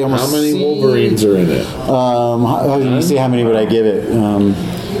order. They almost How many Wolverines are in it? You see how many would I give it?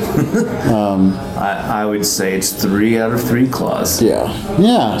 I would say it's 3 out of 3 claws.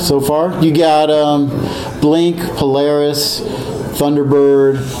 Yeah. So far, you got Blink, Polaris,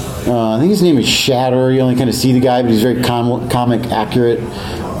 Thunderbird. I think his name is Shatter. You only kind of see the guy, but he's very comic accurate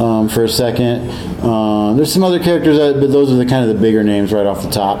for a second. There's some other characters, but those are the kind of the bigger names right off the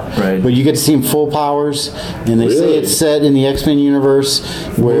top. Right. But you get to see him full powers, and they say it's set in the X-Men universe.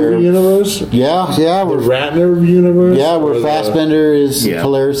 Movie universe? Yeah. The Ratner universe? Yeah, where Fassbender is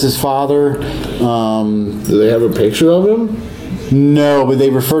Polaris' father. Do they have a picture of him? No, but they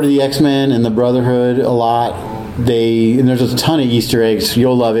refer to the X-Men and the Brotherhood a lot. And there's a ton of Easter eggs.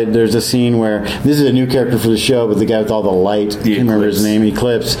 You'll love it. There's a scene where this is a new character for the show, but the guy with all the light, I can't remember his name,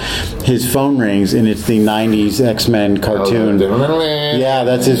 Eclipse. His phone rings, and it's the '90s X-Men cartoon. Yeah,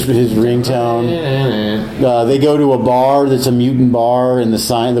 that's his ringtone. They go to a bar that's a mutant bar, and the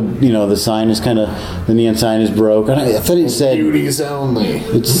sign, the sign is kind of the neon sign is broke. I thought it said beauties only.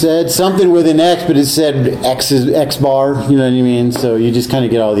 It said something with an X, but it said X bar. You know what I mean? So you just kind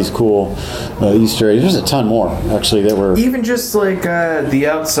of get all these cool Easter eggs. There's a ton more actually that were even just like the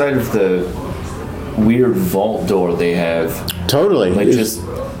outside of the weird vault door they have. Totally. Like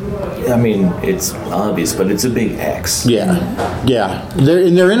I mean, it's obvious, but it's a big X. Yeah.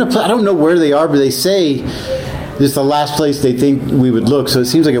 They're in a I don't know where they are, but they say this is the last place they think we would look. So it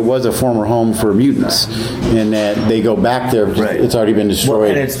seems like it was a former home for mutants, and that they go back there. Right. It's already been destroyed. Well,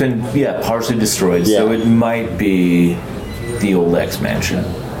 and it's been partially destroyed. Yeah. So it might be the old X mansion.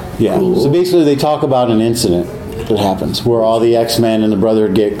 Yeah. Cool. So basically, they talk about an incident that happens where all the X-Men and the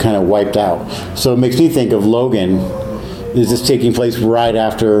Brotherhood get kind of wiped out. So it makes me think of Logan. Is this taking place right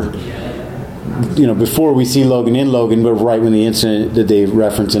after, before we see Logan in Logan, but right when the incident that they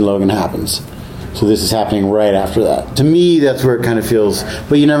reference in Logan happens? So this is happening right after that. To me, that's where it kind of feels.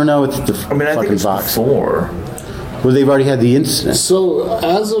 But you never know. It's the I mean, I fucking think it's Fox. before. Well, they've already had the incident. So,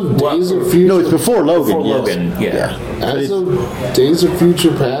 as of Days of Future... No, it's before Logan. Before yes. Logan, yeah. As of Days of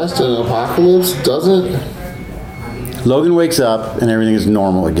Future Past and Apocalypse, doesn't... Logan wakes up and everything is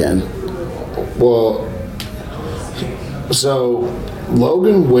normal again. Well, so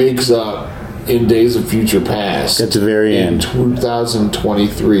Logan wakes up in Days of Future Past. At the very end.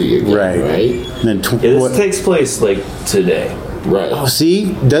 2023 again, right? And then This takes place like today. Right. Oh,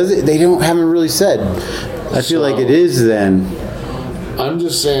 see? Does it? They haven't really said. I feel like it is then. I'm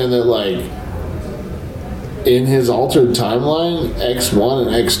just saying that, like, in his altered timeline, X1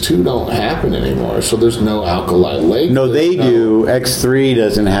 and X2 don't happen anymore, so there's no Alkali Lake. No, they do. X3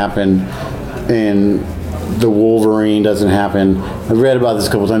 doesn't happen, and the Wolverine doesn't happen. I've read about this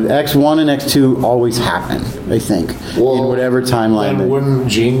a couple times. X1 and X2 always happen, I think, in whatever timeline. Then wouldn't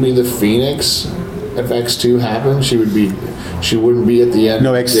Jean be the Phoenix if X2 happened? She wouldn't be at the end.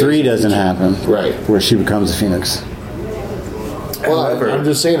 No, X3 doesn't happen. Right. Where she becomes a Phoenix. Well, I'm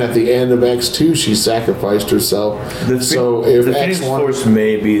just saying, at the end of X2, she sacrificed herself. So if the Phoenix X1 Force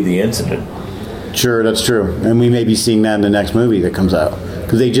may be the incident. Sure, that's true. And we may be seeing that in the next movie that comes out.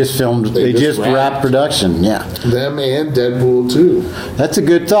 Because they just filmed, they just wrapped production, yeah. Them and Deadpool, too. That's a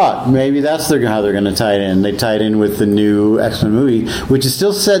good thought. Maybe that's how they're going to tie it in. They tie it in with the new X-Men movie, which is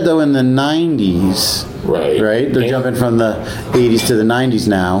still set, though, in the 90s. Right. Right? They're jumping from the 80s to the 90s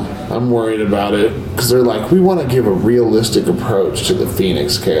now. I'm worried about it because they're like, we want to give a realistic approach to the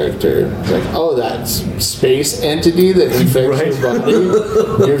Phoenix character. It's like, oh, that space entity that infects your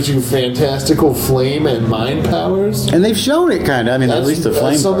body gives you fantastical flame and mind powers. And they've shown it, kind of. I mean, at least the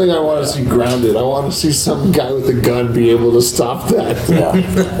flame. That's something I want to see grounded. I want to see some guy with a gun be able to stop that. Yeah.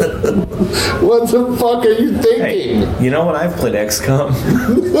 What the fuck are you thinking? Hey, you know what? I've played XCOM.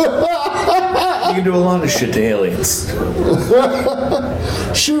 You can do a lot of shit to aliens.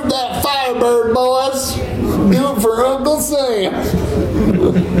 Shoot that Firebird, boys! Do it for Uncle Sam!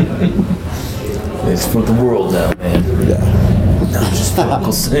 It's for the world now, man. Not just for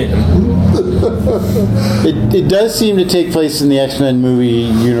Uncle Sam. It does seem to take place in the X-Men movie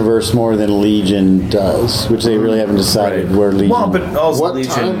universe more than Legion does, which they really haven't decided where Legion... Well, but also What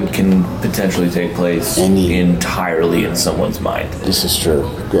Legion time? can potentially take place entirely in someone's mind. This is true.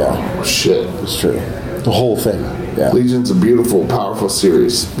 Yeah, Shit. it's true. The whole thing. Yeah. Legion's a beautiful, powerful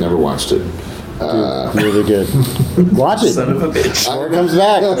series. Never watched it. Really good. Watch it. Son of a bitch. Before it comes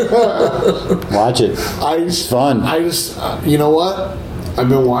back. Watch it. It's fun. You know what? I've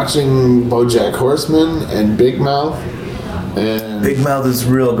been watching BoJack Horseman and Big Mouth, and Big Mouth is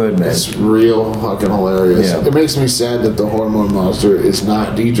real good, man. it's real fucking hilarious. Yeah. It makes me sad that the hormone monster is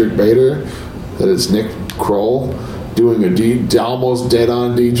not Diedrich Bader, that it's Nick Kroll doing a almost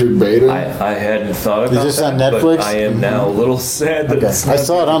dead-on Diedrich Bader. I hadn't thought about that. this on but Netflix? I am now a little sad that it's I not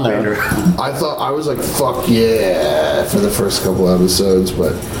saw it on there. I was like, fuck yeah, for the first couple episodes,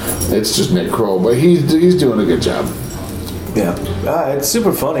 but it's just Nick Kroll. But he's doing a good job. Yeah. It's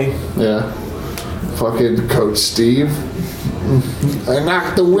super funny. Yeah. Fucking Coach Steve. I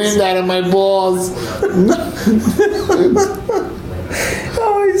knocked the wind out of my balls.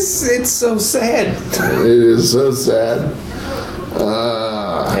 Oh, it's so sad. It is so sad.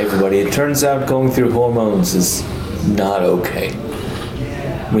 Hey, everybody, it turns out going through hormones is not okay.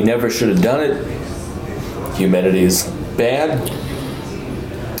 We never should have done it. Humanity is bad.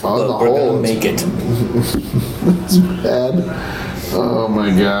 On the But we're whole, gonna make it. it's bad. Oh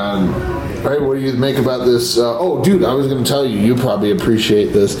my god. All right, what do you make about this? Oh, dude, I was going to tell you, you probably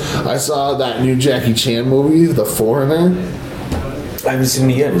appreciate this. I saw that new Jackie Chan movie, The Foreigner. I haven't seen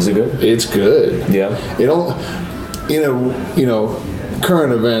it yet. Is it good? It's good. Yeah. You don't,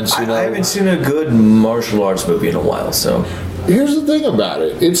 current events, I haven't seen a good martial arts movie in a while, so. Here's the thing about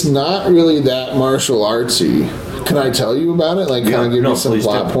it. It's not really that martial artsy. Can I tell you about it? Like, kind of give you some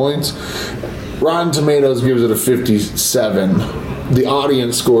plot points? Rotten Tomatoes gives it a 57. The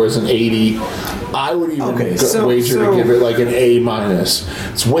audience score is an 80. I would even wager to give it like an A-.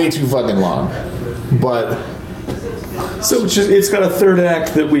 It's way too fucking long. But So it's got a third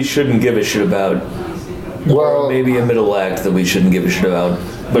act that we shouldn't give a shit about. well, Or maybe a middle act that we shouldn't give a shit about.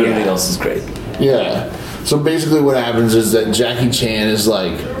 But everything else is great. yeah. So basically, what happens is that Jackie Chan is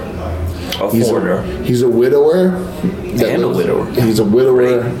like A foreigner. he's a widower. And a widower. He's a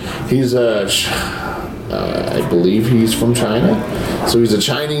widower. He's I believe he's from China. So he's a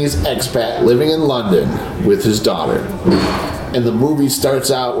Chinese expat living in London with his daughter. And the movie starts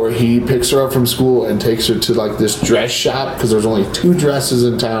out where he picks her up from school and takes her to like this dress shop because there's only 2 dresses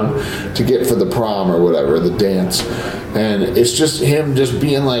in town to get for the prom or whatever, the dance. And it's just him just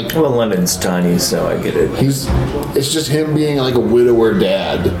being like, Well, London's tiny, so I get it. it's just him being like a widower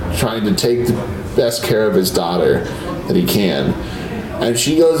dad trying to take the best care of his daughter that he can. And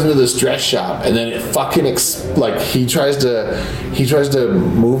she goes into this dress shop, and then it fucking he tries to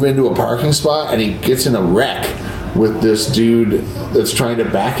move into a parking spot, and he gets in a wreck with this dude that's trying to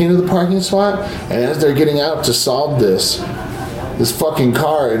back into the parking spot. And as they're getting out to solve this fucking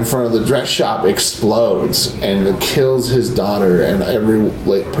car in front of the dress shop explodes and it kills his daughter and every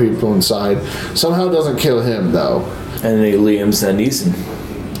people inside. Somehow doesn't kill him though. And they Liam Neeson.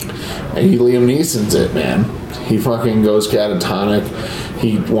 And Liam Neeson's it, man. He fucking goes catatonic.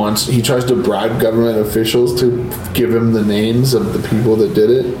 He tries to bribe government officials to give him the names of the people that did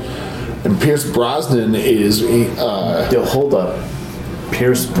it. And Pierce Brosnan is Yo, hold up.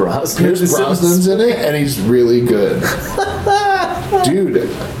 Pierce Brosnan? Pierce Brosnan's in it, and he's really good. Dude,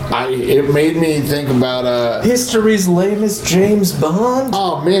 it made me think about History's lamest James Bond?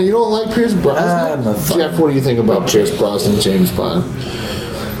 oh man, you don't like Pierce Brosnan? Jeff, what do you think about Pierce Brosnan, James Bond?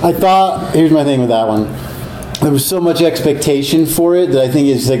 I thought, here's my thing with that one. There was so much expectation for it that I think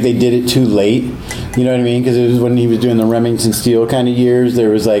it's like they did it too late. You know what I mean? Because it was when he was doing the Remington Steele kind of years. There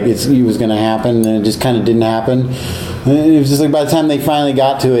was like it was going to happen, and it just kind of didn't happen. And it was just like by the time they finally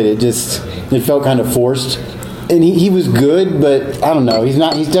got to it, it felt kind of forced. And he was good, but I don't know. He's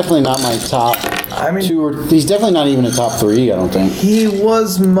definitely not my top. He's definitely not even a top 3. I don't think. He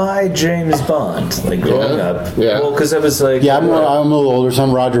was my James Bond, like growing up. Yeah. Well, because I was like, Yeah, I'm a little older. So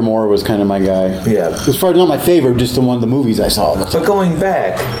Roger Moore was kind of my guy. Yeah. As far as not my favorite, just the one of the movies I saw. But going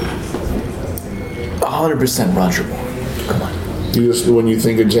back, 100% Roger Moore. Come on. When you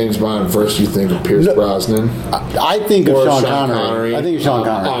think of James Bond, first you think of Pierce Brosnan. I think of Or Sean Connery. I think of Sean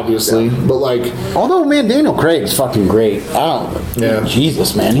Connery. Obviously. But like, Although, man, Daniel Craig's fucking great. Yeah.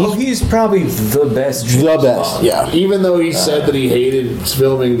 Jesus, man. He's probably the best James the best. Bond. Yeah. even though he said that he hated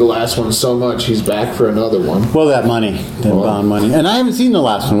filming the last one so much, he's back for another one. Well, that Bond money. And I haven't seen the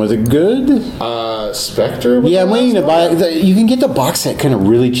last one. Was it good? Spectre? Yeah, I'm waiting to buy it. You can get the box set kind of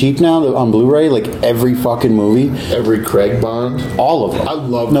really cheap now on Blu-ray, like every fucking movie. Every Craig Bond. All of them. I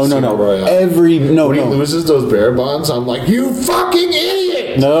love No. Casino Royale. When When he loses those bear bonds, I'm like, you fucking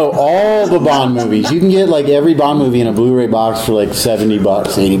idiot! No, all the Bond movies. You can get like every Bond movie in a Blu-ray box for like $70,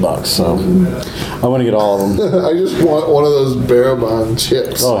 $80. So I want to get all of them. I just want one of those bear bond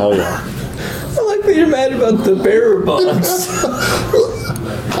chips. Oh, hell yeah. I like that you're mad about the bearer bonds.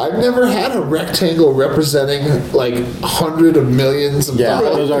 I've never had a rectangle representing like 100 of millions of Yeah,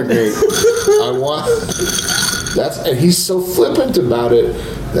 dollars. those are great. I want and he's so flippant about it.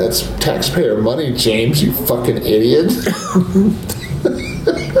 That's taxpayer money, James, you fucking idiot.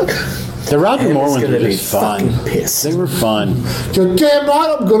 The Roger Moore ones gonna were be just fun. fucking pissed. They were fun. You're damn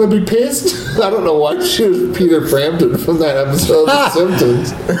right I'm gonna be pissed. I don't know why she was Peter Frampton from that episode of The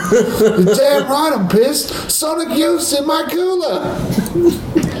Simpsons. You're damn right I'm pissed. Sonic Youth's in my cooler.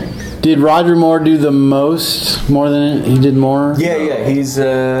 Did Roger Moore do the most? More than he did more? Yeah, he's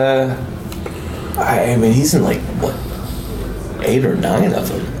I mean, he's in like what 8 or 9 of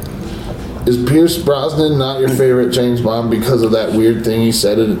them. Is Pierce Brosnan not your favorite James Bond because of that weird thing he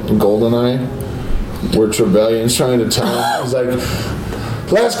said in GoldenEye? Where Trevelyan's trying to tell him, he's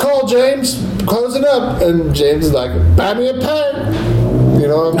like, last call, James, closing up. And James is like, buy me a pen. You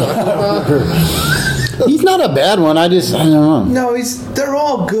know what I'm talking about? He's not a bad one. I don't know. No, they're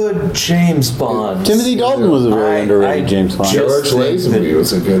all good James Bonds. Timothy Dalton was a very underrated James Bond. George Lazenby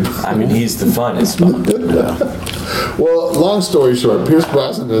was a good I mean, he's the funnest Bond. Well, long story short, Pierce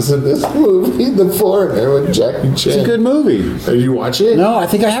Brosnan is in this movie, The Foreigner, with Jackie Chan. It's a good movie. Did you watch it? No, I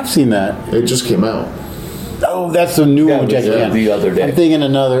think I have seen that. It just came out. Oh, that's the new one with Jackie Chan. The other day. I'm thinking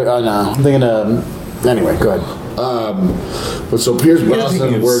another. Oh, no. I'm thinking of. Anyway, go ahead. But so Pierce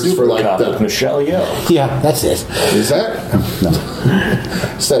Brosnan works for like with Michelle Yeoh. Yeah, that's it. Is that? No.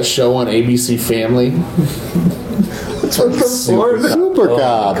 It's that show on ABC Family. Super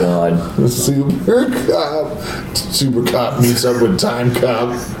Cop. Oh, God. Super Cop. Super Cop meets up with Time Cop.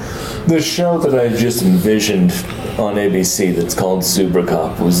 The show that I just envisioned on ABC that's called Super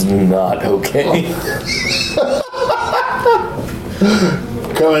Cop was not okay.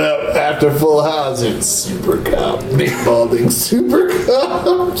 Coming up after Full House, it's Super Cop. Nick Balding, Super Cop.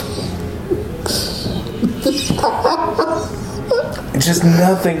 It's just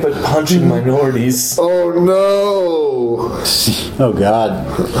nothing but punching minorities. Oh no! Oh God!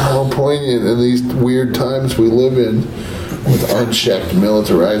 How poignant in these weird times we live in, with unchecked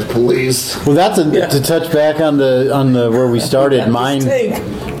militarized police. Well, that's to touch back on the where we started on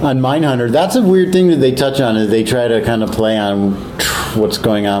Mindhunter. That's a weird thing that they touch on. Is they try to kind of play on what's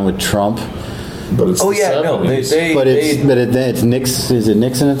going on with Trump. But it's it's Nixon. Is it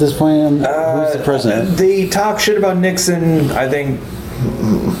Nixon at this point? Who's the president? They talk shit about Nixon. I think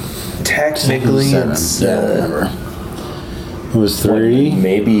technically it's I don't remember. It was 3.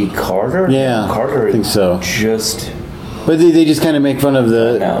 Maybe Carter. Yeah, Carter. I think so. Just. But they just kind of make fun of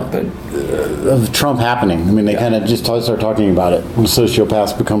of Trump happening. I mean, they kind of just start talking about it when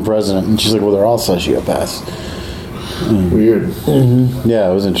sociopaths become president, and she's like, "Well, they're all sociopaths." Weird. Mm-hmm.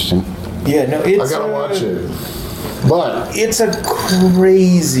 Yeah, it was interesting. Yeah, no, it's. I gotta watch it, but it's a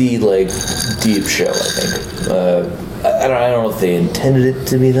crazy, deep show. I think. I don't know if they intended it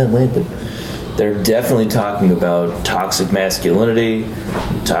to be that way, but they're definitely talking about toxic masculinity.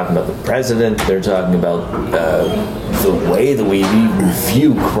 Talking about the president. They're talking about the way that we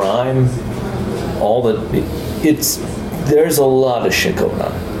view crime. All that there's a lot of shit going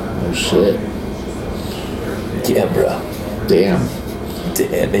on. Oh shit. Yeah, bro. Damn,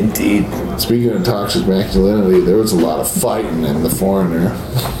 indeed. Speaking of toxic masculinity, there was a lot of fighting in The Foreigner.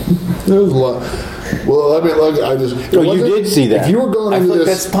 There was a lot. Well, I mean, you did see that. If you were going into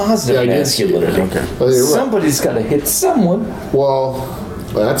this, that's positive masculinity. Okay. Somebody's got to hit someone. Well,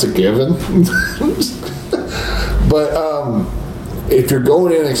 that's a given. But if you're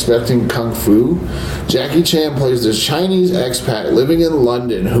going in expecting kung fu, Jackie Chan plays this Chinese expat living in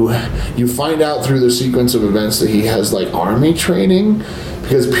London who you find out through the sequence of events that he has army training,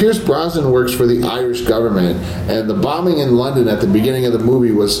 because Pierce Brosnan works for the Irish government, and the bombing in London at the beginning of the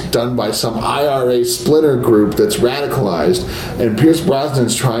movie was done by some IRA splinter group that's radicalized, and Pierce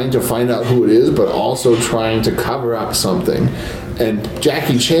Brosnan's trying to find out who it is, but also trying to cover up something. And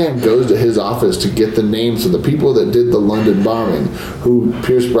Jackie Chan goes to his office to get the names of the people that did the London bombing, who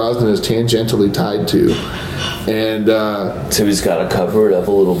Pierce Brosnan is tangentially tied to. And so he's got to cover it up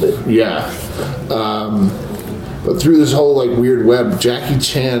a little bit. Yeah. But through this whole weird web, Jackie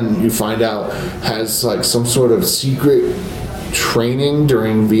Chan, you find out, has some sort of secret training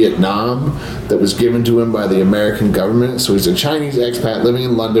during Vietnam that was given to him by the American government. So he's a Chinese expat living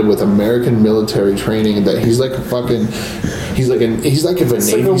in London with American military training. That he's like a fucking. He's like if a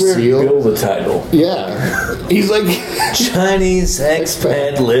Navy SEAL. Bill the title. Yeah, he's like Chinese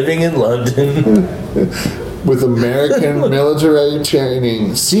expat living in London with American military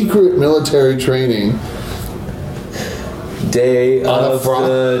training, secret military training. Day of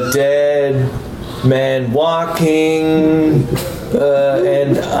the Dead Man walking,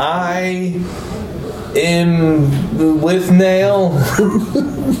 and I am with Nail.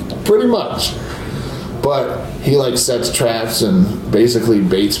 Pretty much. But he sets traps and basically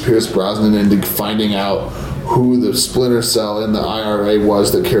baits Pierce Brosnan into finding out who the splinter cell in the IRA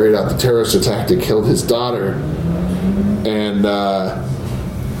was that carried out the terrorist attack that killed his daughter. And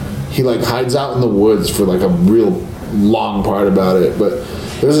he hides out in the woods for a real long part about it. But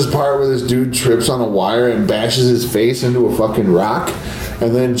there's this part where this dude trips on a wire and bashes his face into a fucking rock,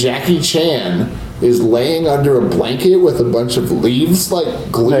 and then Jackie Chan is laying under a blanket with a bunch of leaves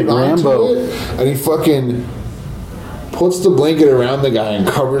glued onto it, and he fucking puts the blanket around the guy and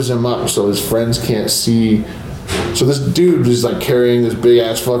covers him up so his friends can't see. So this dude is carrying this big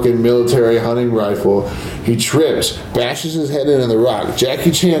ass fucking military hunting rifle. He trips, bashes his head into the rock.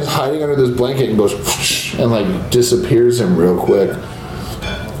 Jackie Chan's hiding under this blanket and goes whoosh, and disappears him real quick.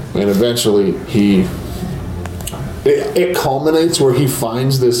 And eventually it culminates where he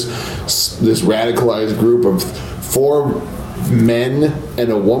finds this radicalized group of 4 men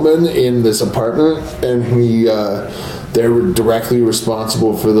and a woman in this apartment, and they're directly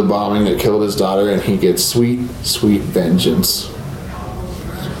responsible for the bombing that killed his daughter, and he gets sweet vengeance.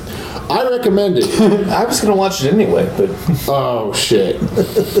 I recommend it. I was gonna watch it anyway, but oh shit!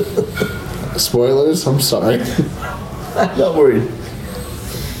 Spoilers. I'm sorry. I'm not worried.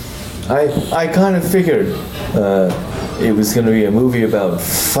 I kind of figured it was going to be a movie about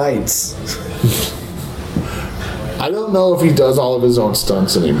fights. I don't know if he does all of his own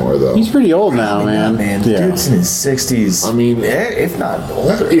stunts anymore, though. He's pretty old now, man. Yeah. Dude's in his 60s. I mean, if not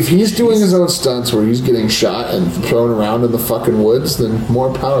older. If he's doing his own stunts where he's getting shot and thrown around in the fucking woods, then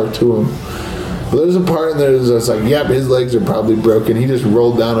more power to him. But there's a part in there that's like, yep, his legs are probably broken. He just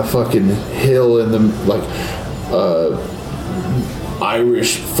rolled down a fucking hill in the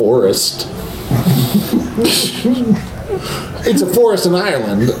Irish forest. It's a forest in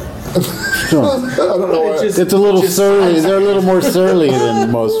Ireland. Sure. I don't know why. It's a little surly. They're a little more surly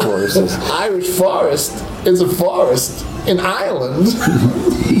than most forests. Irish forest is a forest in Ireland.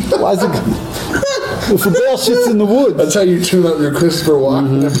 Why is it? If a bear shits in the woods. That's how you tune up your Christopher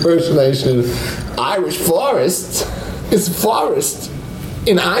Walken impersonation. Irish forest is a forest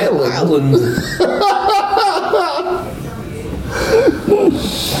in Ireland.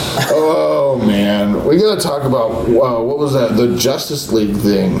 Oh man, we gotta talk about what was that? The Justice League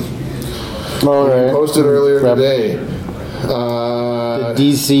thing. All right. Posted earlier today.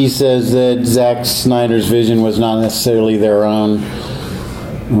 DC says that Zack Snyder's vision was not necessarily their own.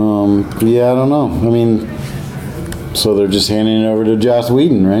 Yeah, I don't know. I mean, so they're just handing it over to Joss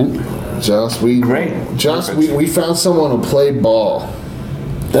Whedon, right? Joss Whedon. Great. Joss Whedon. We found someone who played ball.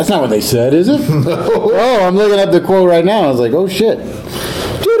 That's not what they said, is it? No. Oh, I'm looking up the quote right now. I was like, oh shit.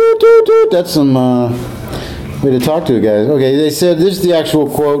 That's some way to talk to a guy. Okay, they said, this is the actual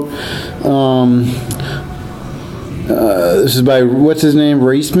quote. This is by, what's his name?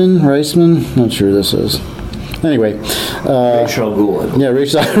 Reisman? Not sure who this is. Anyway. Rachel Gould. Yeah,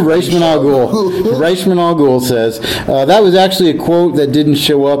 Rachman Al Ghul. Rachman Al Ghul says, that was actually a quote that didn't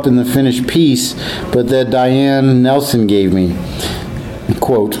show up in the finished piece, but that Diane Nelson gave me.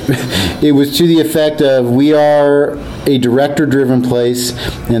 Quote, it was to the effect of, we are a director-driven place,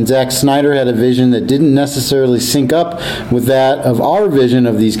 and Zack Snyder had a vision that didn't necessarily sync up with that of our vision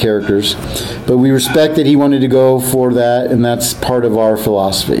of these characters, but we respect that he wanted to go for that, and that's part of our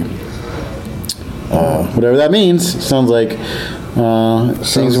philosophy. Whatever that means, sounds like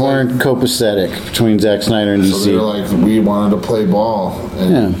things weren't copacetic between Zack Snyder and DC. So they're like, we wanted to play ball,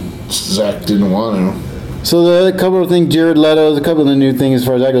 and Zack didn't want to. So the couple of things, Jared Leto, a couple of the new things as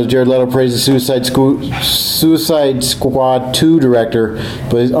far as that goes. Jared Leto praised the Suicide Squad 2 director,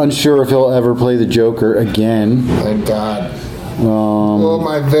 but is unsure if he'll ever play the Joker again. Thank God. Oh,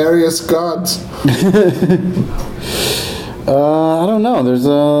 my various gods. I don't know. There's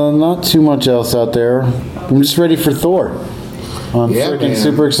not too much else out there. I'm just ready for Thor. I'm freaking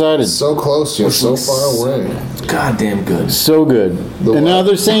super excited. So close, yet so far away. Goddamn good. So good. And now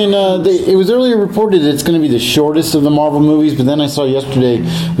they're saying, it was earlier reported that it's going to be the shortest of the Marvel movies, but then I saw yesterday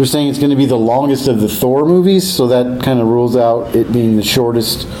they're saying it's going to be the longest of the Thor movies, so that kind of rules out it being the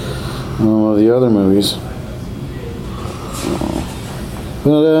shortest of the other movies.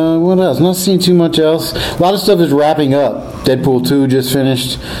 But what else? Not seeing too much else. A lot of stuff is wrapping up. Deadpool 2 just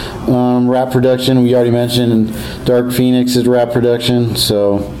finished wrap production. We already mentioned, and Dark Phoenix is wrap production.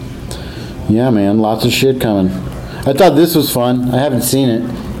 So, yeah, man, lots of shit coming. I thought this was fun. I haven't seen it.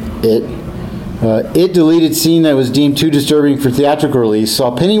 It deleted scene that was deemed too disturbing for theatrical release saw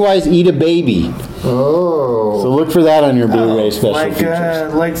Pennywise eat a baby. Oh. So look for that on your Blu-ray special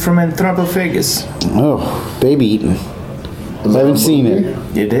features. Like from Anthropophagus. Oh, baby eating. I haven't seen it.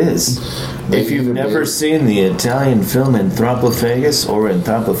 It is. If you've never seen the Italian film Anthropophagus or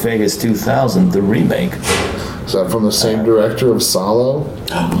Anthropophagus 2000, the remake. Is that from the same director of Solo?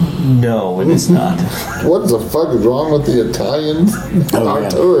 No, it is not. What the fuck is wrong with the Italian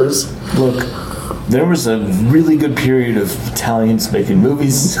auteurs? Look, there was a really good period of Italians making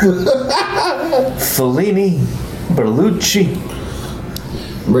movies. Fellini, Berlucci,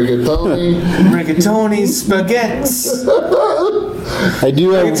 Rigatoni, Spaghettis. I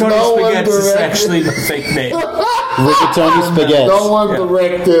do have Spaghettis is actually the fake name. Rigatoni Spaghettis. No one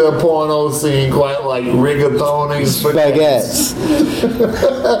directed a porno scene quite like Rigatoni Spaghettis.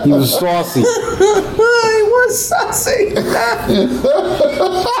 He was saucy. He was saucy.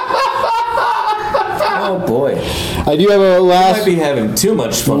 Oh boy! I do have a last. You might be having too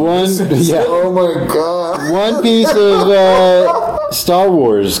much fun. Oh my god! One piece of Star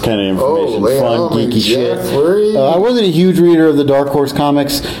Wars kind of information, fun, geeky shit. I wasn't a huge reader of the Dark Horse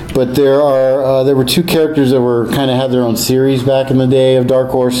comics, but there were two characters that were kind of had their own series back in the day of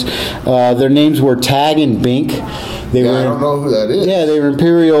Dark Horse. Their names were Tag and Bink. I don't know who that is. Yeah, they were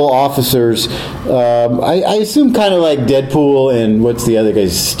Imperial officers. I assume kind of like Deadpool and what's the other guy,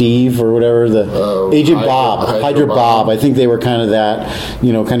 Steve or whatever, Agent Bob, Hydra Bob. I think they were kind of that,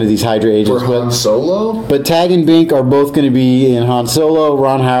 kind of these Hydra agents. For Han Solo? But Tag and Bink are both going to be in Han Solo.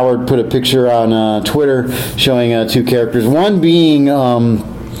 Ron Howard put a picture on Twitter showing two characters. One being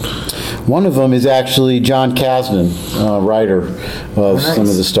One of them is actually John Kasdan, writer of some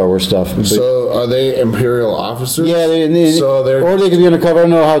of the Star Wars stuff. But, So are they Imperial officers? yeah, So they're or they could be undercover. I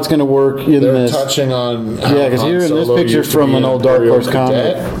don't know how it's going to work in they're this. touching on. Yeah, because here in this picture from an old Dark Horse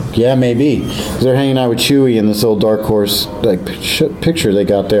comic. Yeah, maybe. 'Cause they're hanging out with Chewie in this old Dark Horse picture they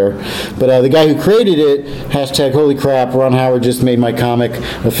got there. But the guy who created it, hashtag holy crap, Ron Howard just made my comic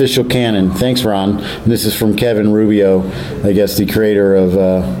official canon. Thanks, Ron. And this is from Kevin Rubio, I guess the creator of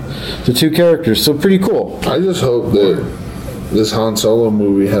the two characters. So pretty cool. I just hope that this Han Solo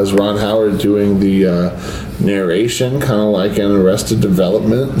movie has Ron Howard doing the narration, kind of like in Arrested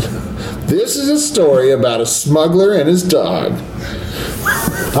Development. This is a story about a smuggler and his dog.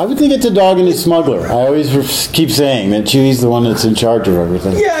 I would think it's a dog and a smuggler. I always keep saying that Chewie's the one that's in charge of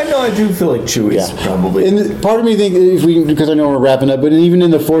everything. Yeah, no, I do feel like Chewie's probably. And part of me think because I know we're wrapping up, but even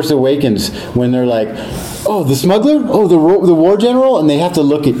in The Force Awakens, when they're like, "Oh, the smuggler? Oh, the war general," and they have to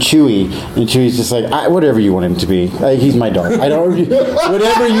look at Chewie, and Chewie's just like, "Whatever you want him to be, he's my dog. I don't.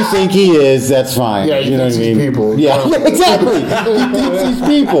 Whatever you think he is, that's fine." Yeah, you know what I mean? People. Yeah, exactly. He thinks he's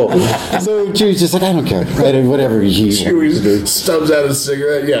people. So Chewie's just like, "I don't care. Whatever he wants to do." Chewie stubs out a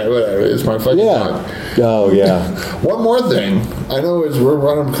cigarette. Yeah, whatever. It's my fucking dog. Oh yeah. One more thing. I know we're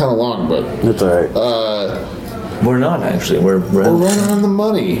running kind of long, but That's all right. We're not actually. We're running on the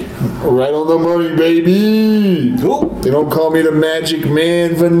money. Right on the money, baby. They don't call me the Magic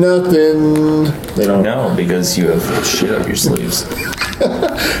Man for nothing. They don't. No, because you have shit up your sleeves.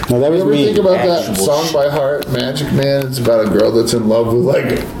 No, that was You ever me. think about that Actual song by heart, Magic Man? It's about a girl that's in love with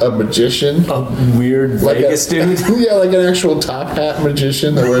like a magician. A weird Like Vegas dude. Yeah, like an actual top hat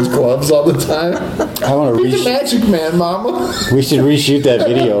magician that wears gloves all the time. I want to He's a Magic Man, mama. We should reshoot that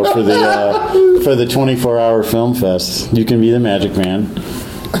video for the 24-hour film fest. You can be the Magic Man.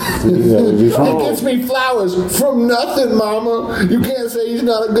 That would be He fun. gets me flowers from nothing, mama. You can't say he's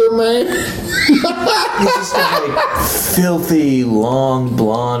not a good man. He's just got like filthy long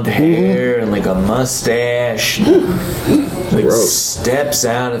blonde hair and like a mustache. Like Gross. steps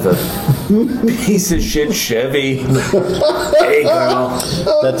out of a piece of shit Chevy. Hey girl.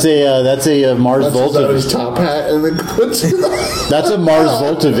 That's a Mars That's out Volta. his top hat and then puts it on. That's a Mars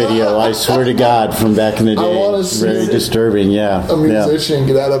Volta video. I swear to God, from back in the day. wanna see Very it. disturbing. Yeah. A Yeah. musician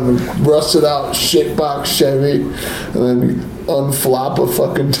get out of a rusted out shitbox Chevy and then unflop a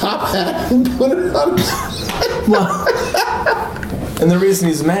fucking top hat and put it on his And the reason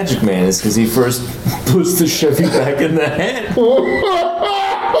he's a Magic Man is because he first puts the Chevy back in the head. Oh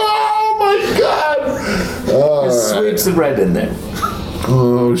my god! Sweeps the red in there.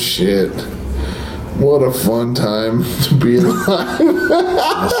 Oh shit. What a fun time to be alive.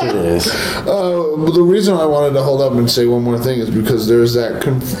 Yes, it is. But the reason I wanted to hold up and say one more thing is because there's that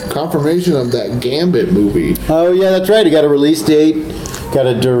confirmation of that Gambit movie. Oh yeah, that's right. It got a release date. Got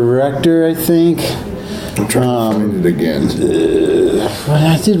a director, I think. I'm trying to find it again.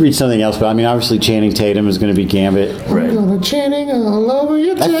 I did read something else, but I mean, obviously Channing Tatum is going to be Gambit. Right. Gonna Channing all over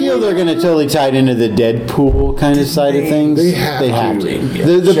you. I feel they're going to totally tie it into the Deadpool kind of side of things. They have to. to. Yeah.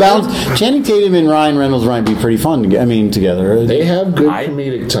 The balance. Channing Tatum and Ryan Reynolds might be pretty fun. Together. They have good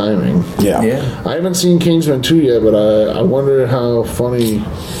comedic timing. Yeah. Yeah. I haven't seen Kingsman 2 yet, but I wonder how funny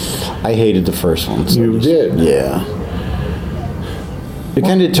I hated the first one. So you did. Yeah. It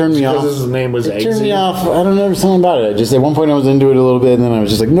kind of turned me off. Because his name was It turned me Eggsy. off. I don't know, something about it. Just at one point I was into it a little bit, and then I was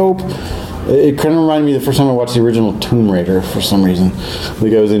just like, nope. It kind of reminded me the first time I watched the original Tomb Raider for some reason.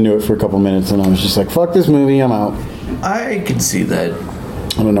 Like I was into it for a couple minutes, and I was just like, fuck this movie, I'm out. I can see that.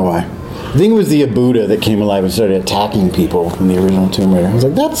 I don't know why. I think it was the Abuda that came alive and started attacking people in the original Tomb Raider. I was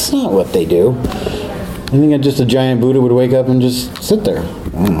like, that's not what they do. I think just a giant Buddha would wake up and just sit there.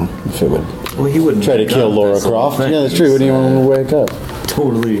 I don't know if it would Well, he wouldn't try to wake kill up, Laura that's the whole Croft. thing. Yeah, that's true. Wouldn't He's, even want to wake up.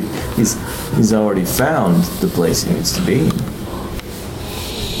 Totally. He's already found the place he needs to be.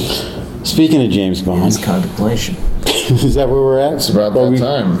 Speaking of James Bond, His contemplation. is that where we're at? It's about that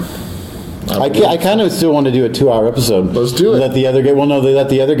time. I kind of still want to do a 2-hour episode. Let's do it. Let the other guy. Well, no, they let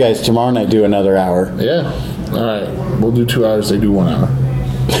the other guys tomorrow night do another hour. Yeah. All right. We'll do 2 hours. They do 1 hour.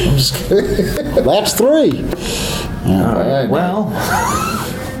 I'm just kidding. That's 3. All right. right. Well,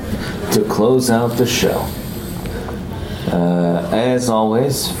 to close out the show, as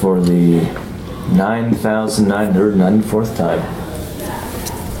always, for the 9,994th time,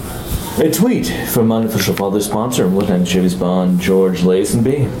 a tweet from unofficial father sponsor, Lieutenant James Bond, George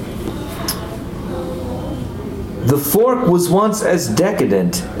Lazenby. The fork was once as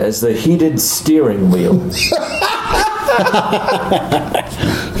decadent as the heated steering wheel.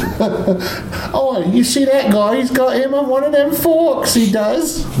 Oh, you see that guy? He's got him on one of them forks. He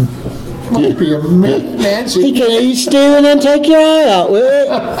does. Might be a magic. He can eat steering and take your eye out with it.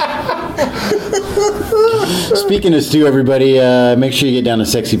 Speaking of stew, everybody, make sure you get down to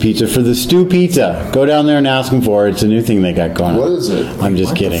Sexy Pizza for the stew pizza. Go down there and ask them for it. It's a new thing they got going on. What is it? I'm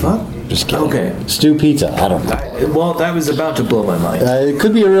just What kidding. the fuck? Just kidding. Okay. Stew pizza. I don't know. Well, that was about to blow my mind. It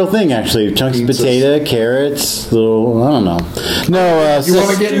could be a real thing, actually. Chunks of potato, carrots, little, I don't know. No, You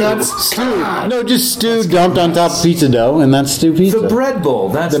want to get nuts? Stew. No, just stew dumped on top of pizza dough, and that's stew pizza. The bread bowl.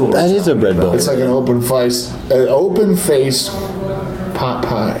 That's what That is a bread bowl. It's like an open-faced pot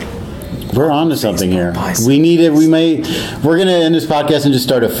pie. We're on to something here. Pies. We need it. We're going to end this podcast and just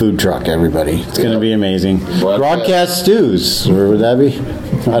start a food truck, everybody. It's going to be amazing. Broadcast stews. Or would that be?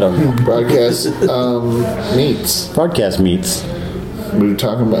 I don't know. Broadcast meats. Broadcast meats. What are you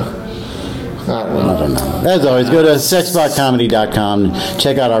talking about? I don't know. As always, go to sexpotcomedy.com.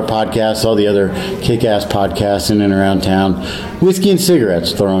 Check out our podcasts, all the other kick-ass podcasts in and around town. Whiskey and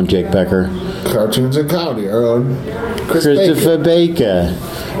Cigarettes, with our own Jake Becker. Cartoons and Comedy, our own Christopher Baker,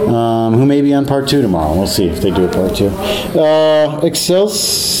 who may be on part 2 tomorrow. We'll see if they do a part 2.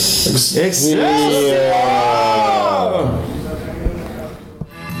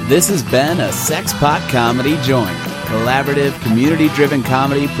 This has been a Sexpot Comedy Joint, collaborative, community-driven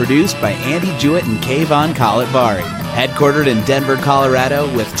comedy produced by Andy Jewett and Kayvon Khalitvari. Headquartered in Denver,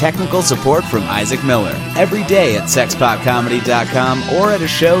 Colorado, with technical support from Isaac Miller. Every day at sexpotcomedy.com or at a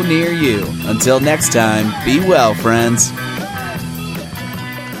show near you. Until next time, be well, friends.